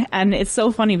 diary. And it's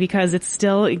so funny because it's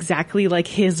still exactly like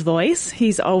his voice.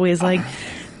 He's always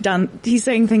he's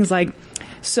saying things like,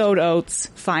 sowed oats,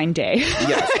 fine day.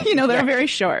 Yes. They're very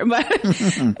short.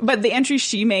 But the entries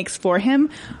she makes for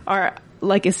him are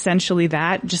like essentially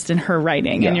that, just in her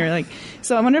writing. And you're like,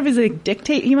 so I wonder if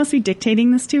he must be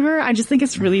dictating this to her. I just think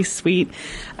it's really sweet.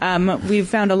 We've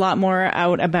found a lot more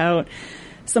out about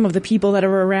some of the people that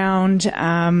are around.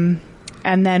 And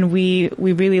then we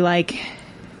really like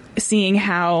seeing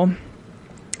how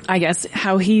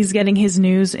he's getting his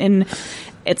news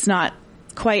it's not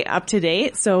quite up to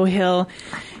date. So he'll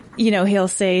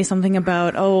say something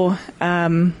about,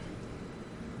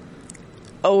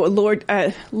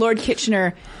 Lord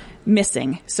Kitchener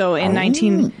missing. So in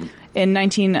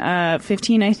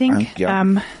 1915, I think,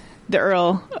 the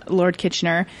Earl, Lord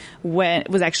Kitchener,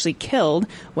 was actually killed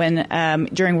when,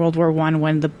 during World War I,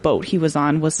 when the boat he was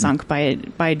on was sunk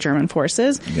by German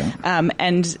forces. Yeah.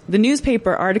 And the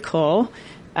newspaper article,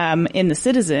 in the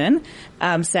Citizen,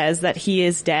 says that he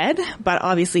is dead, but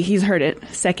obviously he's heard it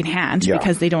secondhand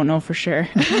because they don't know for sure.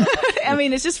 I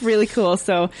mean, it's just really cool.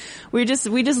 So we just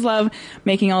love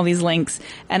making all these links,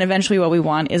 and eventually what we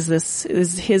want is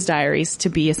his diaries to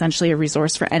be essentially a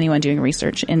resource for anyone doing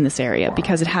research in this area,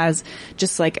 because it has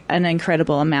just like an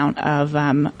incredible amount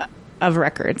of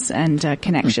records and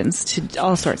connections to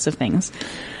all sorts of things.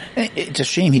 It's a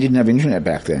shame he didn't have internet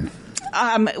back then.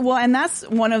 Well, and that's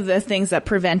one of the things that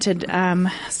prevented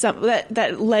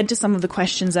that led to some of the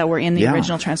questions that were in the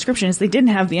original transcription, is they didn't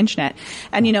have the internet.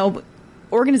 And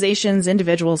organizations,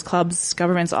 individuals, clubs,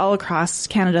 governments all across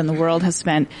Canada and the world have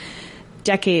spent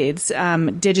decades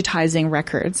digitizing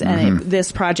records, and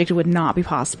this project would not be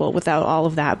possible without all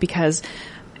of that, because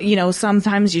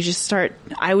sometimes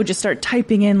I would just start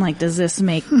typing in, like, does this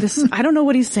make this? I don't know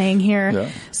what he's saying here. Yeah.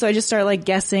 So I just start like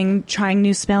guessing, trying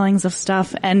new spellings of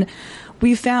stuff. And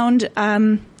we found,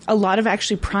 a lot of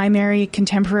actually primary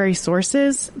contemporary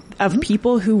sources of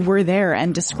people who were there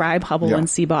and describe Hubble and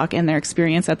Seabock and their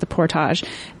experience at the Portage.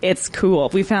 It's cool.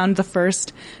 We found the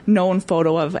first known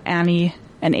photo of Annie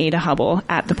and Ada Hubble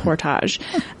at the Portage,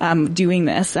 doing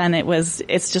this, and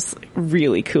it's just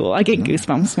really cool. I get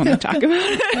goosebumps when I talk about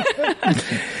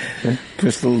it.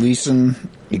 Crystal Leeson,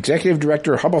 Executive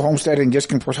Director, Hubble Homestead and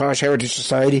Giskin Portage Heritage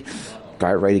Society.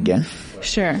 Got it right again?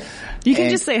 Sure. You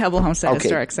can just say Hubble Homestead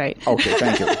Historic Site. Okay,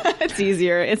 thank you. It's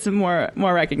easier. It's more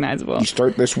recognizable. You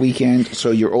start this weekend,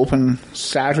 so you're open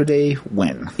Saturday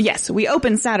when? Yes, we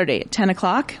open Saturday at 10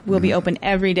 o'clock. We'll be open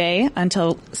every day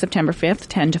until September 5th,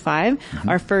 10 to 5.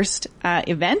 Our first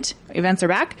events are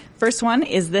back. First one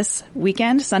is this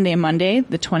weekend, Sunday and Monday,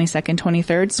 the 22nd,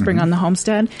 23rd, Spring on the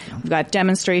Homestead. We've got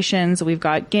demonstrations. We've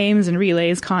got games and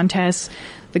relays, contests.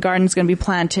 The garden's going to be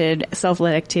planted,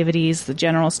 self-led activities. The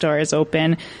general store is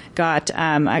open. Got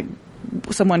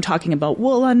someone talking about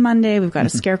wool on Monday. We've got a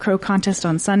scarecrow contest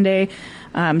on Sunday.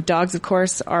 Dogs, of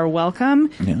course, are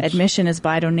welcome. Yes. Admission is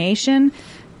by donation.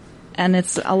 And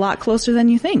it's a lot closer than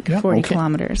you think, 40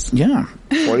 kilometers. Yeah,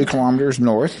 40 kilometers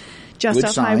north. Just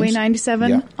off Highway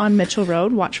 97 on Mitchell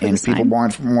Road. Watch for the sign. And if people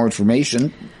want more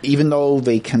information, even though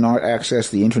they cannot access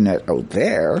the internet out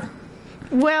there...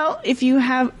 Well, if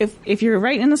you're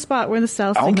right in the spot where the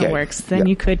cell signal works, then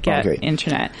you could get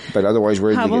internet. But otherwise,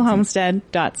 where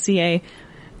HubbleHomestead.ca.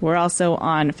 We're also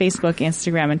on Facebook,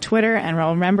 Instagram, and Twitter. And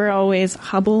remember always,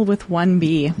 Hubble with one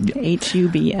B,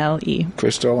 Hubble.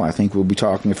 Crystal, I think we'll be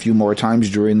talking a few more times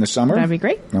during the summer. That'd be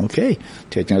great. Okay.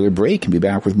 Take another break and be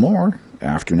back with more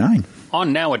after 9.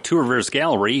 On now at Two Rivers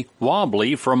Gallery,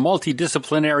 Wobbly from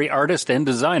multidisciplinary artist and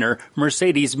designer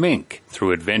Mercedes Mink.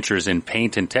 Through adventures in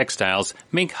paint and textiles,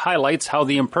 Mink highlights how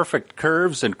the imperfect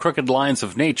curves and crooked lines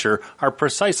of nature are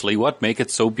precisely what make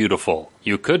it so beautiful.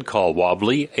 You could call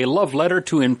Wobbly a love letter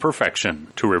to imperfection.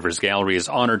 Two Rivers Gallery is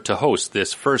honored to host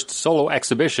this first solo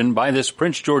exhibition by this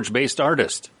Prince George-based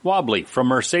artist. Wobbly from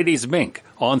Mercedes Mink,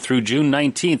 on through June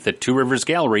 19th at Two Rivers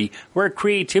Gallery, where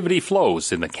creativity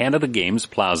flows in the Canada Games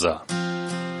Plaza.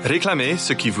 Réclamez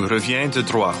ce qui vous revient de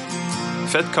droit.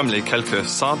 Faites comme les quelques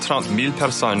 130 000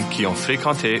 personnes qui ont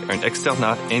fréquenté un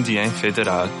externat indien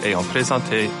fédéral et ont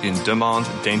présenté une demande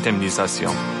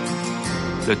d'indemnisation.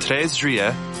 Le 13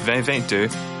 juillet 2022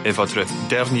 est votre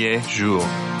dernier jour.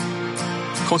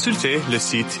 Consultez le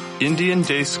site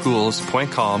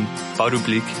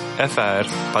indiandayschools.com/fr/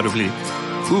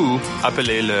 ou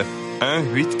appelez le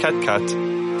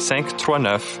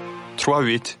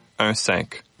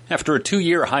 1-844-539-3815. After a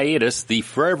 2-year hiatus, the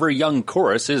Forever Young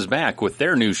Chorus is back with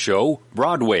their new show,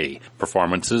 Broadway.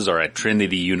 Performances are at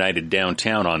Trinity United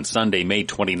downtown on Sunday, May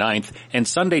 29th, and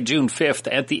Sunday, June 5th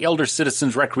at the Elder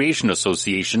Citizens Recreation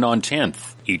Association on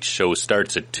 10th. Each show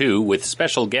starts at 2 with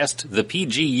special guest, the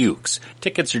PG Ukes.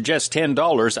 Tickets are just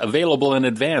 $10, available in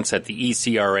advance at the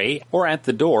ECRA or at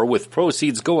the door, with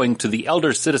proceeds going to the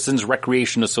Elder Citizens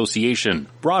Recreation Association.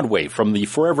 Broadway from the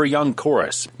Forever Young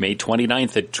Chorus, May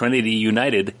 29th at Trinity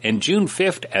United and June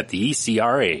 5th at the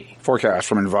ECRA. Forecast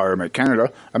from Environment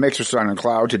Canada. A mix of sun and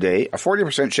cloud today. A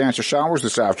 40% chance of showers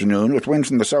this afternoon with winds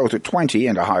from the south at 20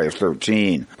 and a high of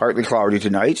 13. Partly cloudy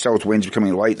tonight. South winds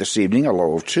becoming light this evening, a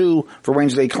low of 2. For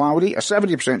Wednesday, cloudy. A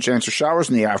 70% chance of showers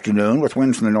in the afternoon with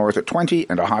winds from the north at 20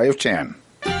 and a high of 10.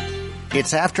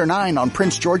 It's after 9 on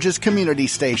Prince George's Community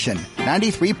Station,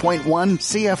 93.1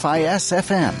 CFIS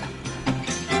FM.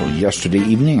 So yesterday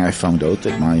evening I found out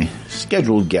that my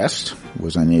scheduled guest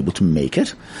was unable to make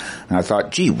it. And I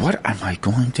thought, gee, what am I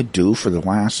going to do for the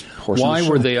last portion of the show?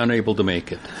 Why were they unable to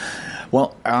make it?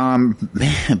 Well,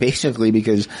 basically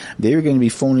because they were going to be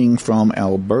phoning from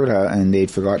Alberta and they'd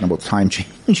forgotten about the time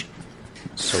change.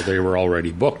 So they were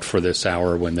already booked for this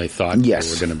hour when they thought they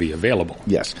were going to be available.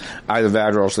 Yes. Either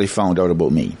that or else they found out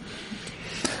about me.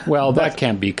 Well, that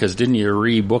can't be, because didn't you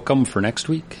rebook them for next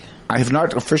week? I have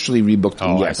not officially rebooked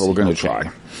them yet, but we're going to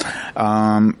try.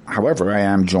 However, I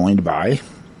am joined by,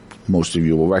 most of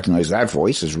you will recognize that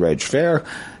voice as Reg Fair,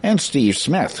 and Steve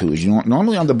Smith, who is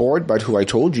normally on the board, but who I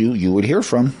told you would hear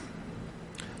from.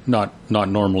 Not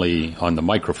normally on the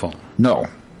microphone. No.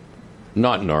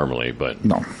 Not normally, but...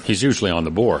 No. He's usually on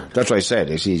the board. That's what I said,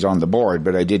 is he's on the board,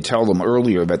 but I did tell them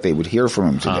earlier that they would hear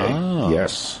from him today. Oh.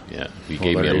 Yes. Yeah, you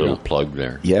gave me a little plug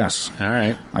there. Yes. All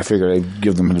right. I figured I'd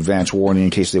give them an advance warning in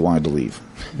case they wanted to leave.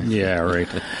 Yeah, right.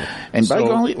 And by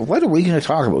golly, what are we going to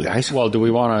talk about, guys? Well, do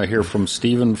we want to hear from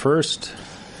Stephen first?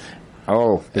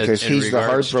 Oh, because he's the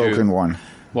heartbroken one.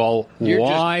 Well,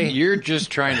 why? You're just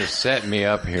trying to set me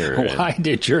up here. Why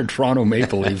did your Toronto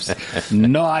Maple Leafs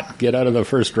not get out of the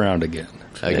first round again?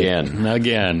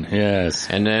 Again, yes.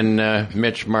 And then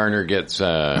Mitch Marner gets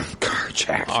armed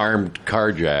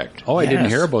carjacked. Oh, I didn't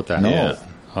hear about that. No. Yeah.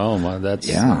 Oh, my,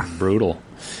 that's brutal.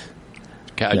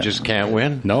 I just can't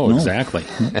win? No, exactly.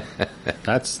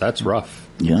 That's rough.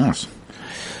 Yes.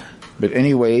 But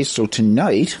anyway, so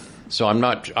tonight... So I'm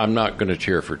not going to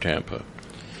cheer for Tampa.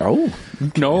 Oh.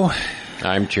 Okay. No.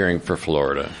 I'm cheering for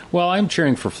Florida. Well, I'm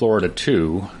cheering for Florida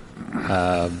too.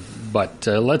 But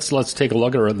let's take a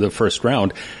look at the first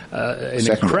round.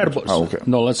 Incredible. Oh, okay.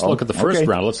 No, let's look at the first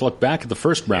round. Let's look back at the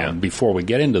first round before we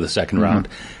get into the second round.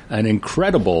 An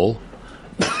incredible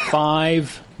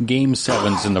 5 Game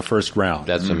 7s in the first round.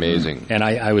 That's amazing. And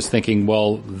I was thinking,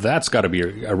 well, that's got to be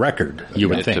a record, you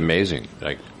would think. It's amazing.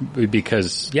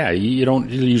 Because, you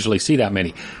don't usually see that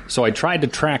many. So I tried to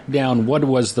track down what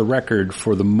was the record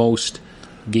for the most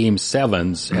Game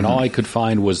 7s, and all I could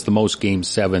find was the most Game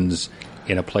 7s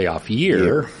in a playoff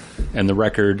year, and the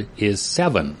record is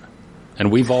 7. And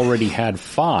we've already had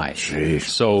 5. Jeez.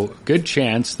 So good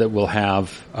chance that we'll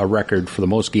have a record for the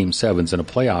most Game 7s in a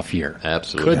playoff year.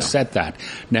 Absolutely. Could set that.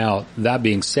 Now, that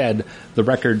being said, the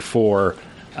record for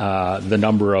the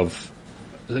number of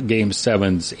Game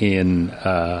 7s in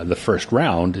the first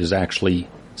round is actually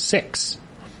 6.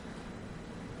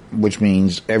 Which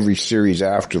means every series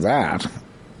after that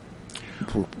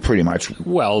pretty much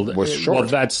was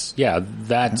short. Well, that's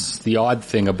the odd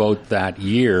thing about that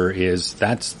year is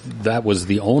that was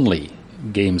the only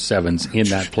Game 7s in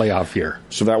that playoff year.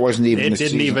 So that wasn't even. It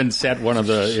didn't even set one of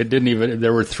the. It didn't even.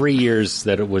 There were 3 years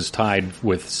that it was tied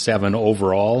with 7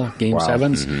 overall Game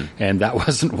 7s, and that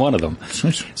wasn't one of them.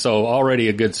 So already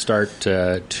a good start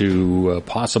to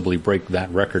possibly break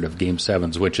that record of Game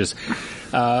 7s, which is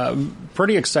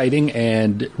pretty exciting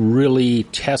and really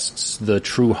tests the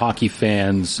true hockey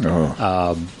fans'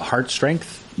 heart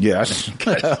strength. Yes,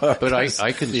 but I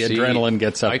can the see adrenaline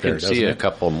gets up. I can there, see a it?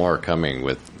 couple more coming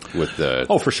with the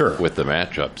for sure with the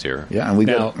matchups here. Yeah, and we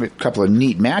got a couple of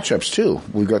neat matchups too.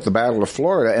 We've got the Battle of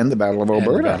Florida and the Battle of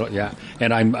Alberta.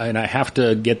 And I have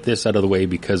to get this out of the way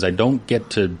because I don't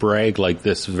get to brag like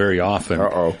this very often.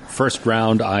 First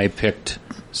round, I picked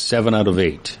 7 out of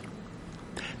 8.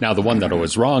 Now, the one that I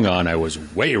was wrong on, I was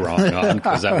way wrong on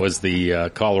because that was the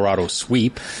Colorado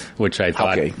sweep, which I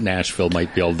thought Nashville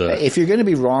might be able to. If you're going to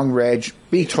be wrong, Reg,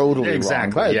 be totally wrong.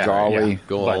 By golly.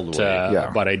 Go all the way.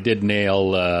 But I did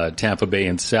nail Tampa Bay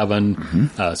in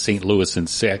 7, St. Louis in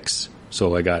 6,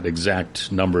 so I got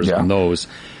exact numbers on those.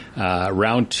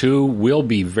 Round 2 will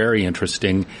be very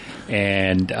interesting,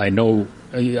 and I know,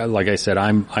 like I said,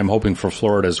 I'm hoping for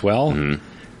Florida as well.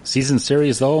 Season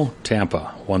series, though,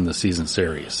 Tampa won the season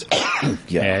series.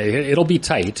 It'll be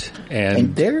tight,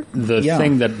 and the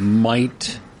thing that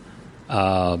might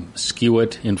skew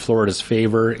it in Florida's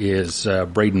favor is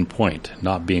Braden Point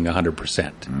not being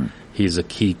 100%. He's a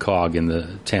key cog in the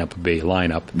Tampa Bay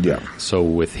lineup. So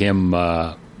with him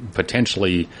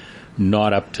potentially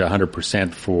not up to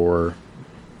 100% for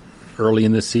early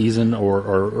in the season or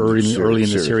early in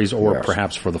the series or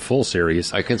perhaps for the full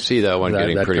series. I can see that one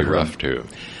getting pretty rough too.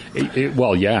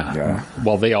 Well,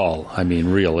 they all, I mean,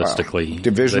 realistically.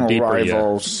 Divisional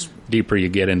rivals. Deeper you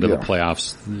get into the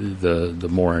playoffs, the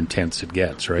more intense it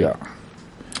gets, right?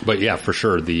 But for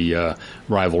sure, the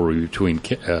rivalry between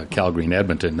Calgary and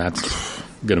Edmonton, that's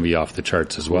going to be off the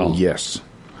charts as well. Yes.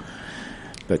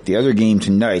 But the other game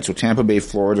tonight, so Tampa Bay,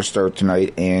 Florida start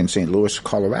tonight, and St. Louis,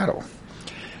 Colorado.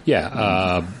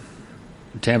 Tampa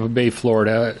Bay,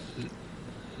 Florida,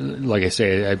 like I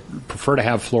say, I prefer to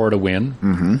have Florida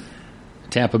win.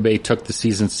 Tampa Bay took the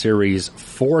season series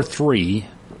 4-3,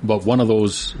 but one of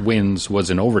those wins was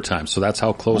in overtime, so that's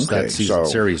how close that season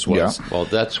series was. Well,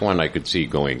 that's one I could see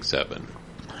going 7.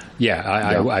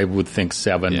 I would think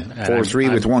 7.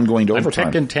 4-3 with one going to overtime.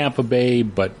 I'm picking Tampa Bay,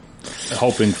 but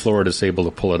hoping Florida's able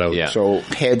to pull it out. So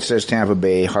head says Tampa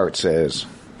Bay, heart says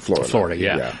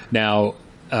Florida. Now,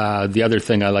 the other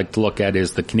thing I like to look at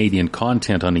is the Canadian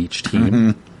content on each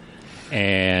team.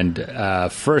 And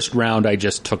first round, I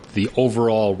just took the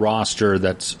overall roster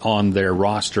that's on their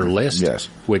roster list,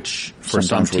 which for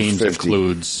some teams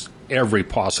includes every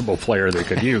possible player they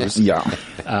could use.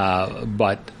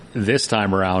 But this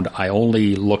time around, I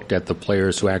only looked at the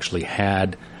players who actually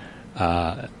had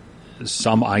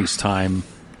some ice time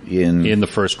in the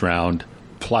first round,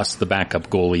 plus the backup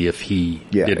goalie if he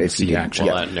didn't see action.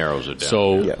 Well, that narrows it down.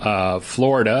 So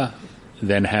Florida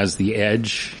then has the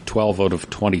edge, 12 out of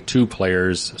 22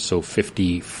 players, so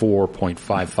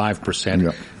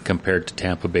 54.55% compared to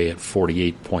Tampa Bay at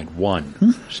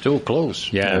 48.1. Still close.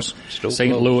 Still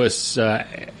St. close. Louis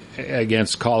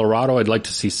against Colorado, I'd like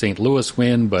to see St. Louis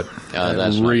win, but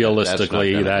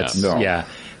realistically,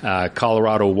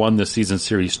 Colorado won the season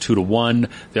series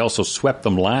 2-1. They also swept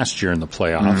them last year in the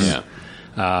playoffs.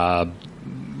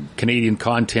 Canadian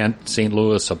content, St.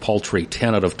 Louis, a paltry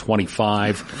 10 out of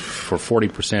 25 for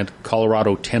 40%.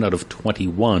 Colorado, 10 out of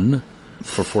 21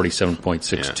 for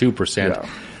 47.62%.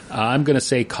 I'm going to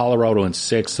say Colorado in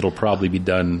 6. It'll probably be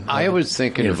done I was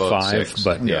thinking in about 5, 6.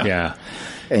 but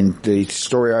And the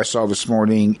story I saw this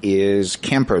morning is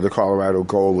Kemper, the Colorado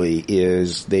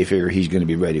goalie, they figure he's going to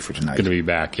be ready for tonight. Going to be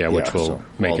back, which will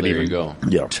make it even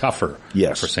tougher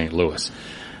for St. Louis.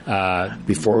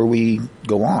 Before we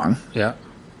go on,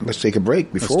 let's take a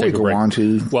break before we go on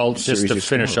to just to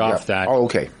finish off that.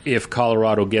 If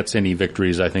Colorado gets any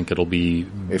victories, I think it'll be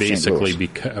basically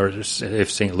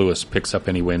if St. Louis picks up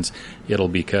any wins, it'll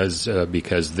because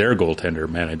their goaltender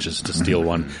manages to steal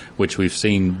one, which we've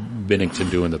seen Binnington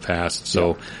do in the past.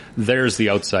 So there's the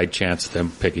outside chance of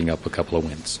them picking up a couple of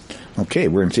wins. Okay,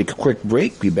 we're going to take a quick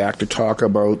break. Be back to talk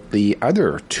about the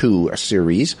other 2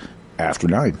 series after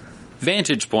 9.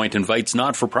 Vantage Point invites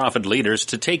not-for-profit leaders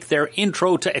to take their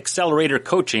Intro to Accelerator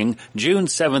coaching June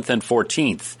 7th and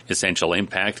 14th. Essential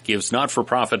Impact gives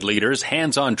not-for-profit leaders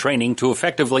hands-on training to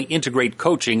effectively integrate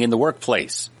coaching in the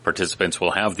workplace. Participants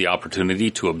will have the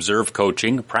opportunity to observe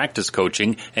coaching, practice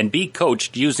coaching, and be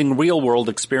coached using real-world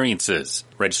experiences.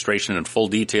 Registration and full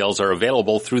details are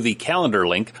available through the calendar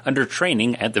link under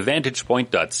training at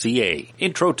thevantagepoint.ca.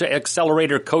 Intro to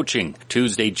Accelerator Coaching,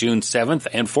 Tuesday, June 7th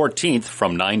and 14th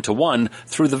from 9 to 1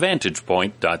 through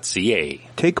thevantagepoint.ca.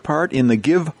 Take part in the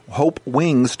Give Hope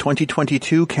Wings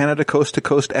 2022 Canada Coast to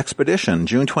Coast Expedition,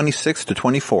 June 26th to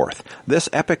 24th. This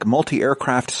epic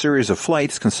multi-aircraft series of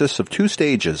flights consists of 2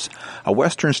 stages, a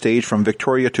western stage from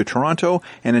Victoria to Toronto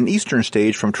and an eastern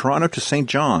stage from Toronto to St.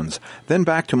 John's, then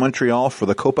back to Montreal for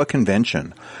the COPA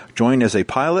convention. Join as a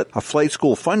pilot, a flight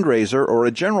school fundraiser, or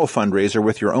a general fundraiser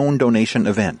with your own donation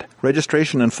event.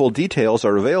 Registration and full details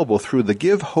are available through the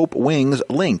Give Hope Wings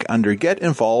link under Get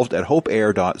Involved at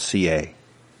hopeair.ca.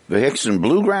 The Hickson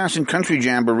Bluegrass and Country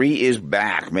Jamboree is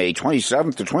back May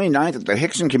 27th to 29th at the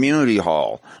Hickson Community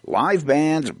Hall. Live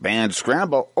bands, band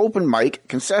scramble, open mic,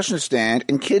 concession stand,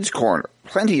 and kids corner.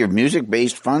 Plenty of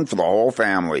music-based fun for the whole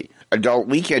family. Adult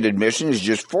weekend admission is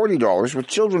just $40 with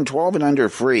children 12 and under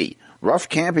free. Rough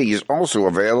camping is also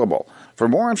available. For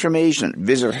more information,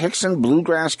 visit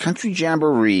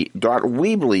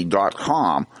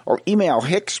hicksonbluegrasscountryjamboree.weebly.com or email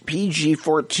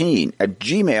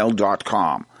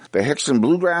hickspg14@gmail.com. The Hickson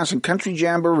Bluegrass and Country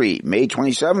Jamboree, May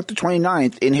 27th to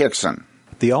 29th in Hickson.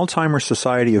 The Alzheimer's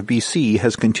Society of BC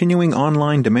has continuing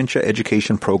online dementia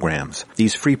education programs.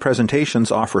 These free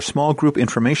presentations offer small group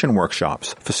information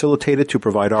workshops, facilitated to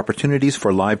provide opportunities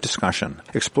for live discussion.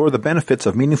 Explore the benefits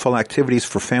of meaningful activities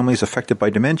for families affected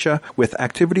by dementia with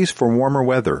activities for warmer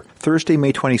weather. Thursday,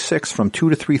 May 26th from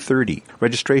 2 to 3:30.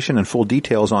 Registration and full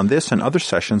details on this and other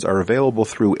sessions are available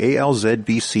through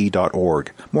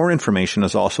alzbc.org. More information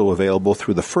is also available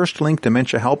through the First Link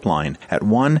Dementia Helpline at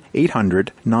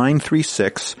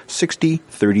 1-800-936-6033.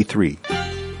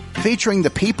 Featuring the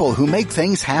people who make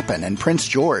things happen in Prince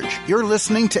George. You're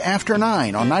listening to After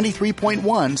 9 on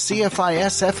 93.1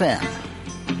 CFIS FM.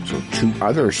 So 2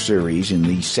 other series in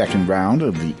the second round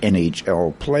of the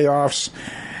NHL playoffs.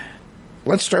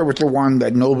 Let's start with the one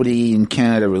that nobody in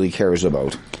Canada really cares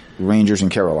about. Rangers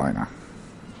and Carolina.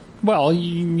 Well, I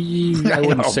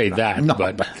wouldn't say that,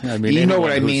 but I mean, you know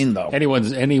what I mean, though.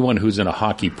 Anyone who's in a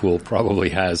hockey pool probably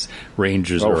has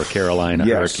Rangers or Carolina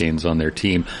Hurricanes on their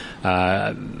team.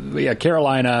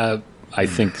 Carolina, I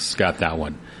think, has got that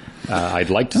one. I'd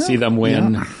like to see them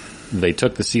win. Yeah. They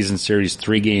took the season series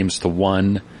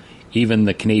 3-1. Even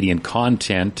the Canadian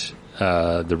content,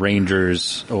 the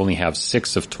Rangers only have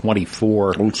 6 of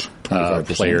 24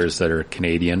 players that are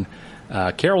Canadian.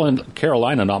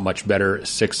 Carolina, not much better,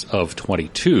 6 of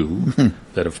 22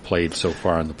 that have played so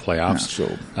far in the playoffs.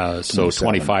 So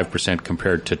 25%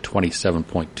 compared to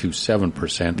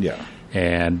 27.27%. Yeah.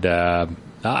 And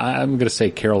I'm going to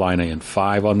say Carolina in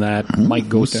 5 on that. Might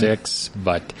go 6.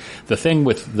 But the thing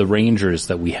with the Rangers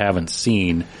that we haven't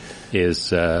seen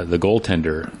is the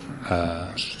goaltender,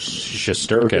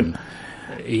 Shesterkin.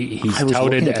 He's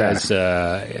touted as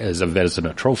a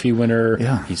Vezina Trophy winner.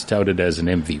 Yeah. He's touted as an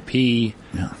MVP.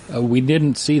 Yeah. We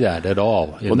didn't see that at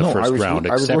all in the first round,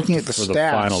 except for the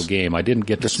final game. I didn't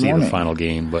get to see the final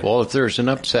game. But well, if there's an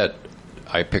upset,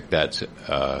 I picked that.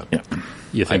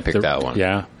 You think I picked that one?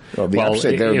 Yeah. Well, the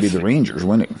upset there would be the Rangers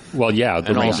winning. Well, yeah,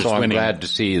 the Rangers also, winning. I'm glad to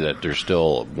see that there's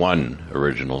still one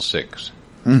original 6.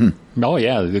 Mm-hmm. Oh,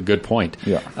 yeah, good point.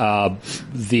 Yeah.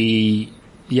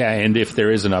 And if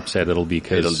there is an upset, it'll be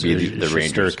because the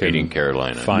Rangers beating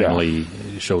Carolina. Finally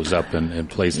shows up and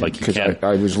plays like he can.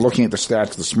 I was looking at the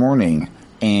stats this morning,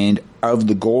 and of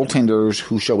the goaltenders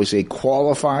who, shall we say,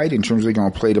 qualified in terms of they're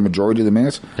going to play the majority of the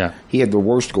minutes, he had the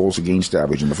worst goals against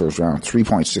average in the first round,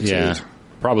 3.68. Yeah,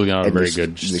 probably not a very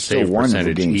good save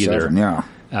percentage either. 7,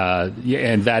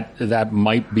 and that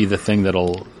might be the thing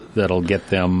that'll get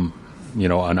them,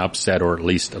 an upset or at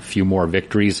least a few more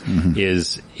victories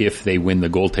is if they win the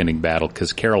goaltending battle,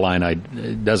 because Carolina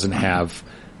doesn't have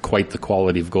quite the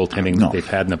quality of goaltending that they've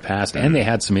had in the past, and they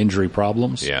had some injury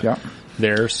problems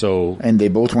there. So and they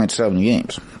both went 7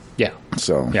 games. Yeah.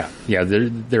 So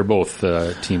they're both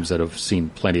teams that have seen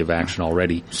plenty of action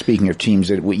already. Speaking of teams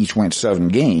that each went 7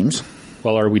 games.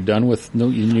 Well, are we done with New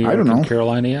York and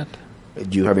Carolina yet?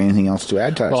 Do you have anything else to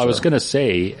add, Tyler? Well, I was going to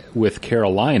say, with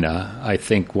Carolina, I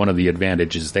think one of the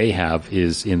advantages they have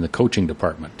is in the coaching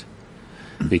department.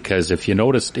 Because if you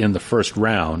noticed in the first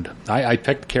round, I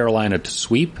picked Carolina to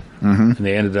sweep, and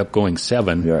they ended up going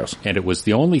 7. Yes. And it was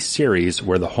the only series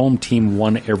where the home team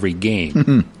won every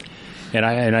game. And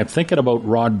I'm thinking about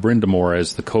Rod Brindamore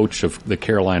as the coach of the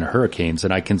Carolina Hurricanes,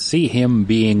 and I can see him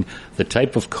being the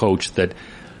type of coach that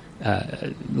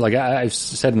like I've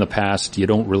said in the past, you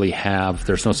don't really have,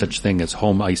 there's no such thing as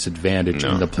home ice advantage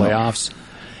in the playoffs.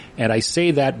 And I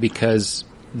say that because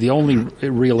the only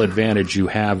real advantage you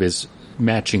have is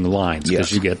matching lines,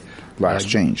 because you get last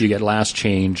change. You get last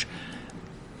change.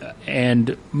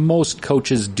 And most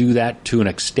coaches do that to an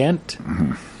extent,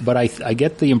 but I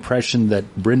get the impression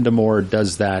that Brind'Amour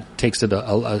does that, takes it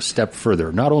a step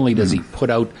further. Not only does he put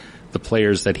out the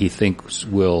players that he thinks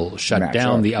will shut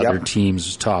down the other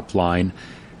team's top line,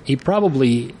 he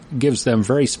probably gives them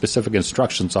very specific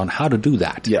instructions on how to do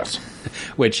that. Yes.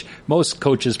 Which most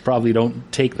coaches probably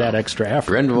don't take that extra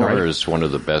effort. Brind'Amour is one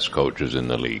of the best coaches in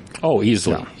the league. Oh,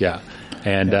 easily, yeah.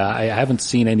 And I haven't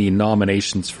seen any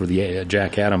nominations for the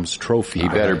Jack Adams Trophy. He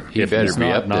better if he's be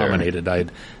not up there. nominated,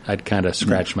 I'd kind of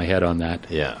scratch my head on that.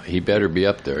 Yeah, he better be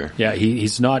up there. Yeah,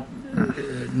 he's not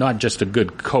just a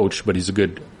good coach, but he's a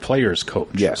good players coach.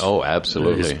 Yes. Oh,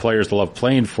 absolutely. His players love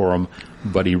playing for him,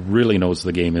 but he really knows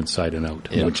the game inside and out,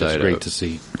 which is great to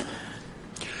see.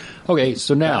 Okay,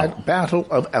 so now Battle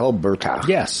of Alberta.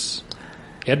 Yes,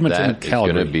 Edmonton,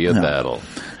 Calgary. That is going to be a battle.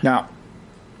 Now,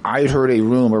 I heard a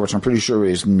rumor, which I'm pretty sure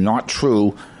is not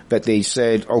true, that they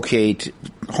said, okay,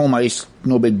 home ice,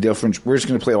 no big difference. We're just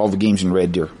going to play all the games in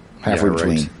Red Deer, halfway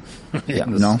between. Yeah,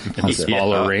 no? A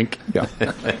smaller rink. Yeah.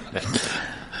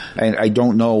 And I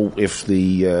don't know if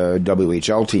the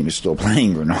WHL team is still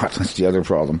playing or not. That's the other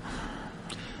problem.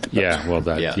 Yeah, well,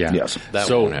 Yes. That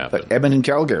won't happen. But Edmonton,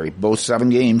 Calgary, both 7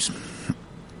 games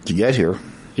to get here.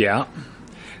 Yeah.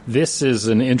 This is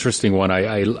an interesting one.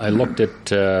 I looked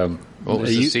at... what was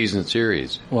the season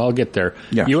series? Well, I'll get there.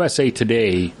 Yeah. USA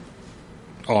Today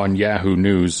on Yahoo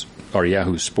News, or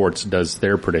Yahoo Sports, does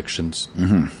their predictions.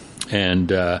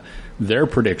 And their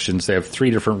predictions, they have 3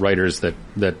 different writers that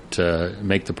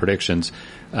make the predictions.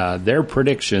 Their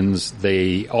predictions,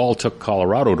 they all took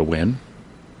Colorado to win.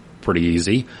 Pretty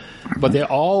easy. But they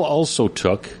all also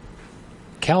took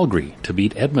Calgary to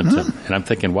beat Edmonton. And I'm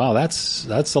thinking, wow, that's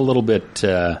a little bit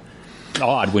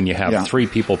odd when you have 3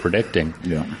 people predicting.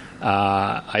 Yeah.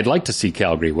 I'd like to see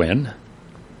Calgary win.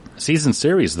 Season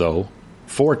series, though,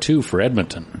 4-2 for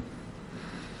Edmonton.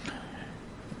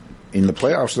 In the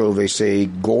playoffs, though, they say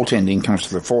goaltending comes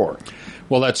to the fore.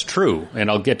 Well, that's true, and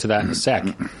I'll get to that in a sec.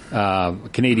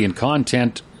 Canadian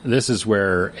content, this is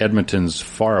where Edmonton's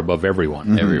far above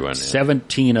everyone. Everyone.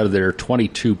 17 out of their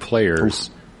 22 players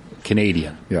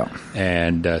Canadian. Yeah.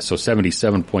 And so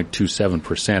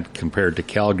 77.27% compared to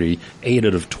Calgary, 8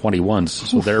 out of 21.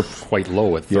 So they're quite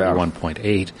low at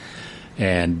 31.8.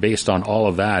 And based on all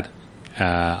of that,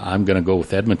 I'm going to go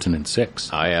with Edmonton in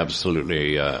 6. I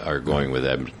absolutely are going with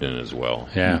Edmonton as well.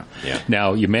 Yeah.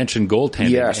 Now, you mentioned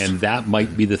goaltending, and that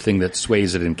might be the thing that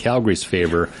sways it in Calgary's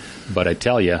favor. But I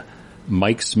tell you,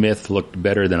 Mike Smith looked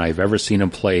better than I've ever seen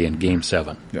him play in Game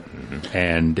 7. Yep.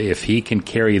 And if he can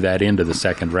carry that into the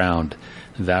second round,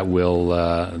 that will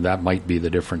that might be the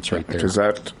difference right there. Because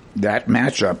that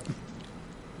matchup,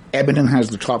 Edmonton has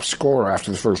the top scorer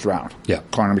after the first round. Yeah.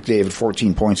 Connor McDavid,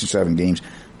 14 points in 7 games.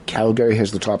 Calgary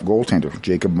has the top goaltender,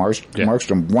 Jacob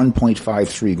Markstrom,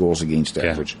 1.53 goals against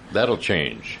average. That'll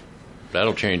change.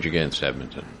 That'll change against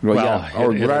Edmonton.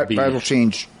 That'll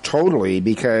change totally,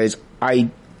 because I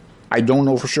don't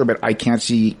know for sure, but I can't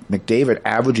see McDavid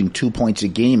averaging 2 points a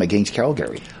game against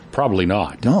Calgary. Probably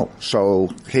not. No. So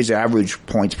his average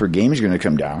points per game is going to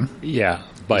come down. Yeah,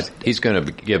 but he's going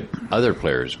to give other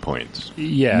players points.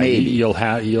 Yeah, maybe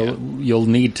you'll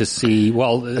need to see.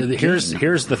 Well, here's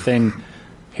the thing.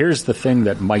 Here's the thing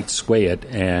that might sway it,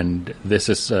 and this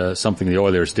is something the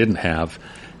Oilers didn't have,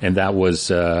 and that was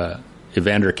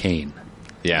Evander Kane.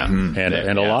 Yeah,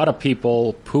 and a lot of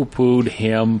people poo-pooed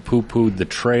him, poo-pooed the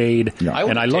trade. Yeah.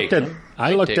 I looked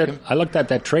at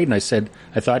that trade, and I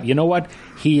thought, you know what?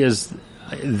 He is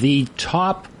the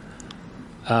top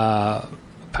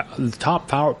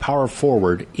power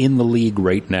forward in the league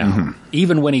right now.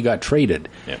 Even when he got traded,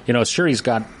 sure, he's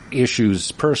got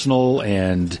issues personal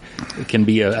and it can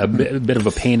be a bit of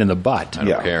a pain in the butt. I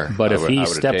don't care. But if he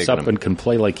steps up and can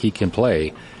play like he can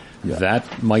play,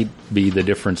 that might be the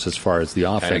difference as far as the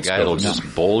offense goes. That'll just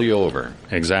bowl you over.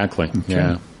 Exactly. Okay.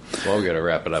 Yeah. Well, we've got to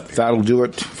wrap it up here. That'll do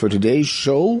it for today's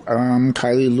show.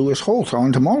 Kylie Lewis-Holt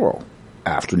on tomorrow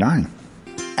after 9.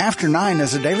 After 9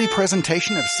 is a daily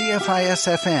presentation of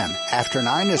CFIS-FM. After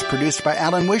 9 is produced by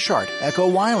Alan Wishart, Echo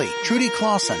Wiley, Trudy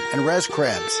Clausen, and Rez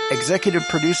Krebs. Executive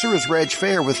producer is Reg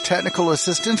Fair with technical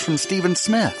assistance from Stephen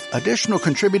Smith. Additional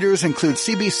contributors include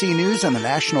CBC News and the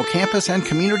National Campus and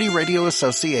Community Radio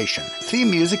Association. Theme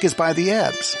music is by The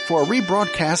Ebbs. For a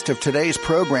rebroadcast of today's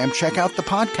program, check out the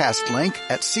podcast link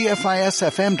at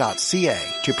cfisfm.ca.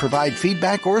 To provide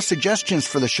feedback or suggestions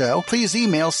for the show, please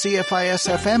email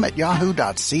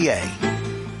cfisfm@yahoo.ca.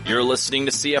 You're listening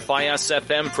to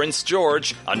CFIS-FM Prince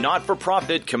George, a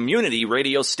not-for-profit community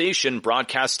radio station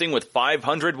broadcasting with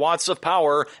 500 watts of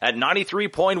power at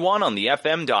 93.1 on the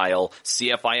FM dial.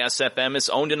 CFIS-FM is owned and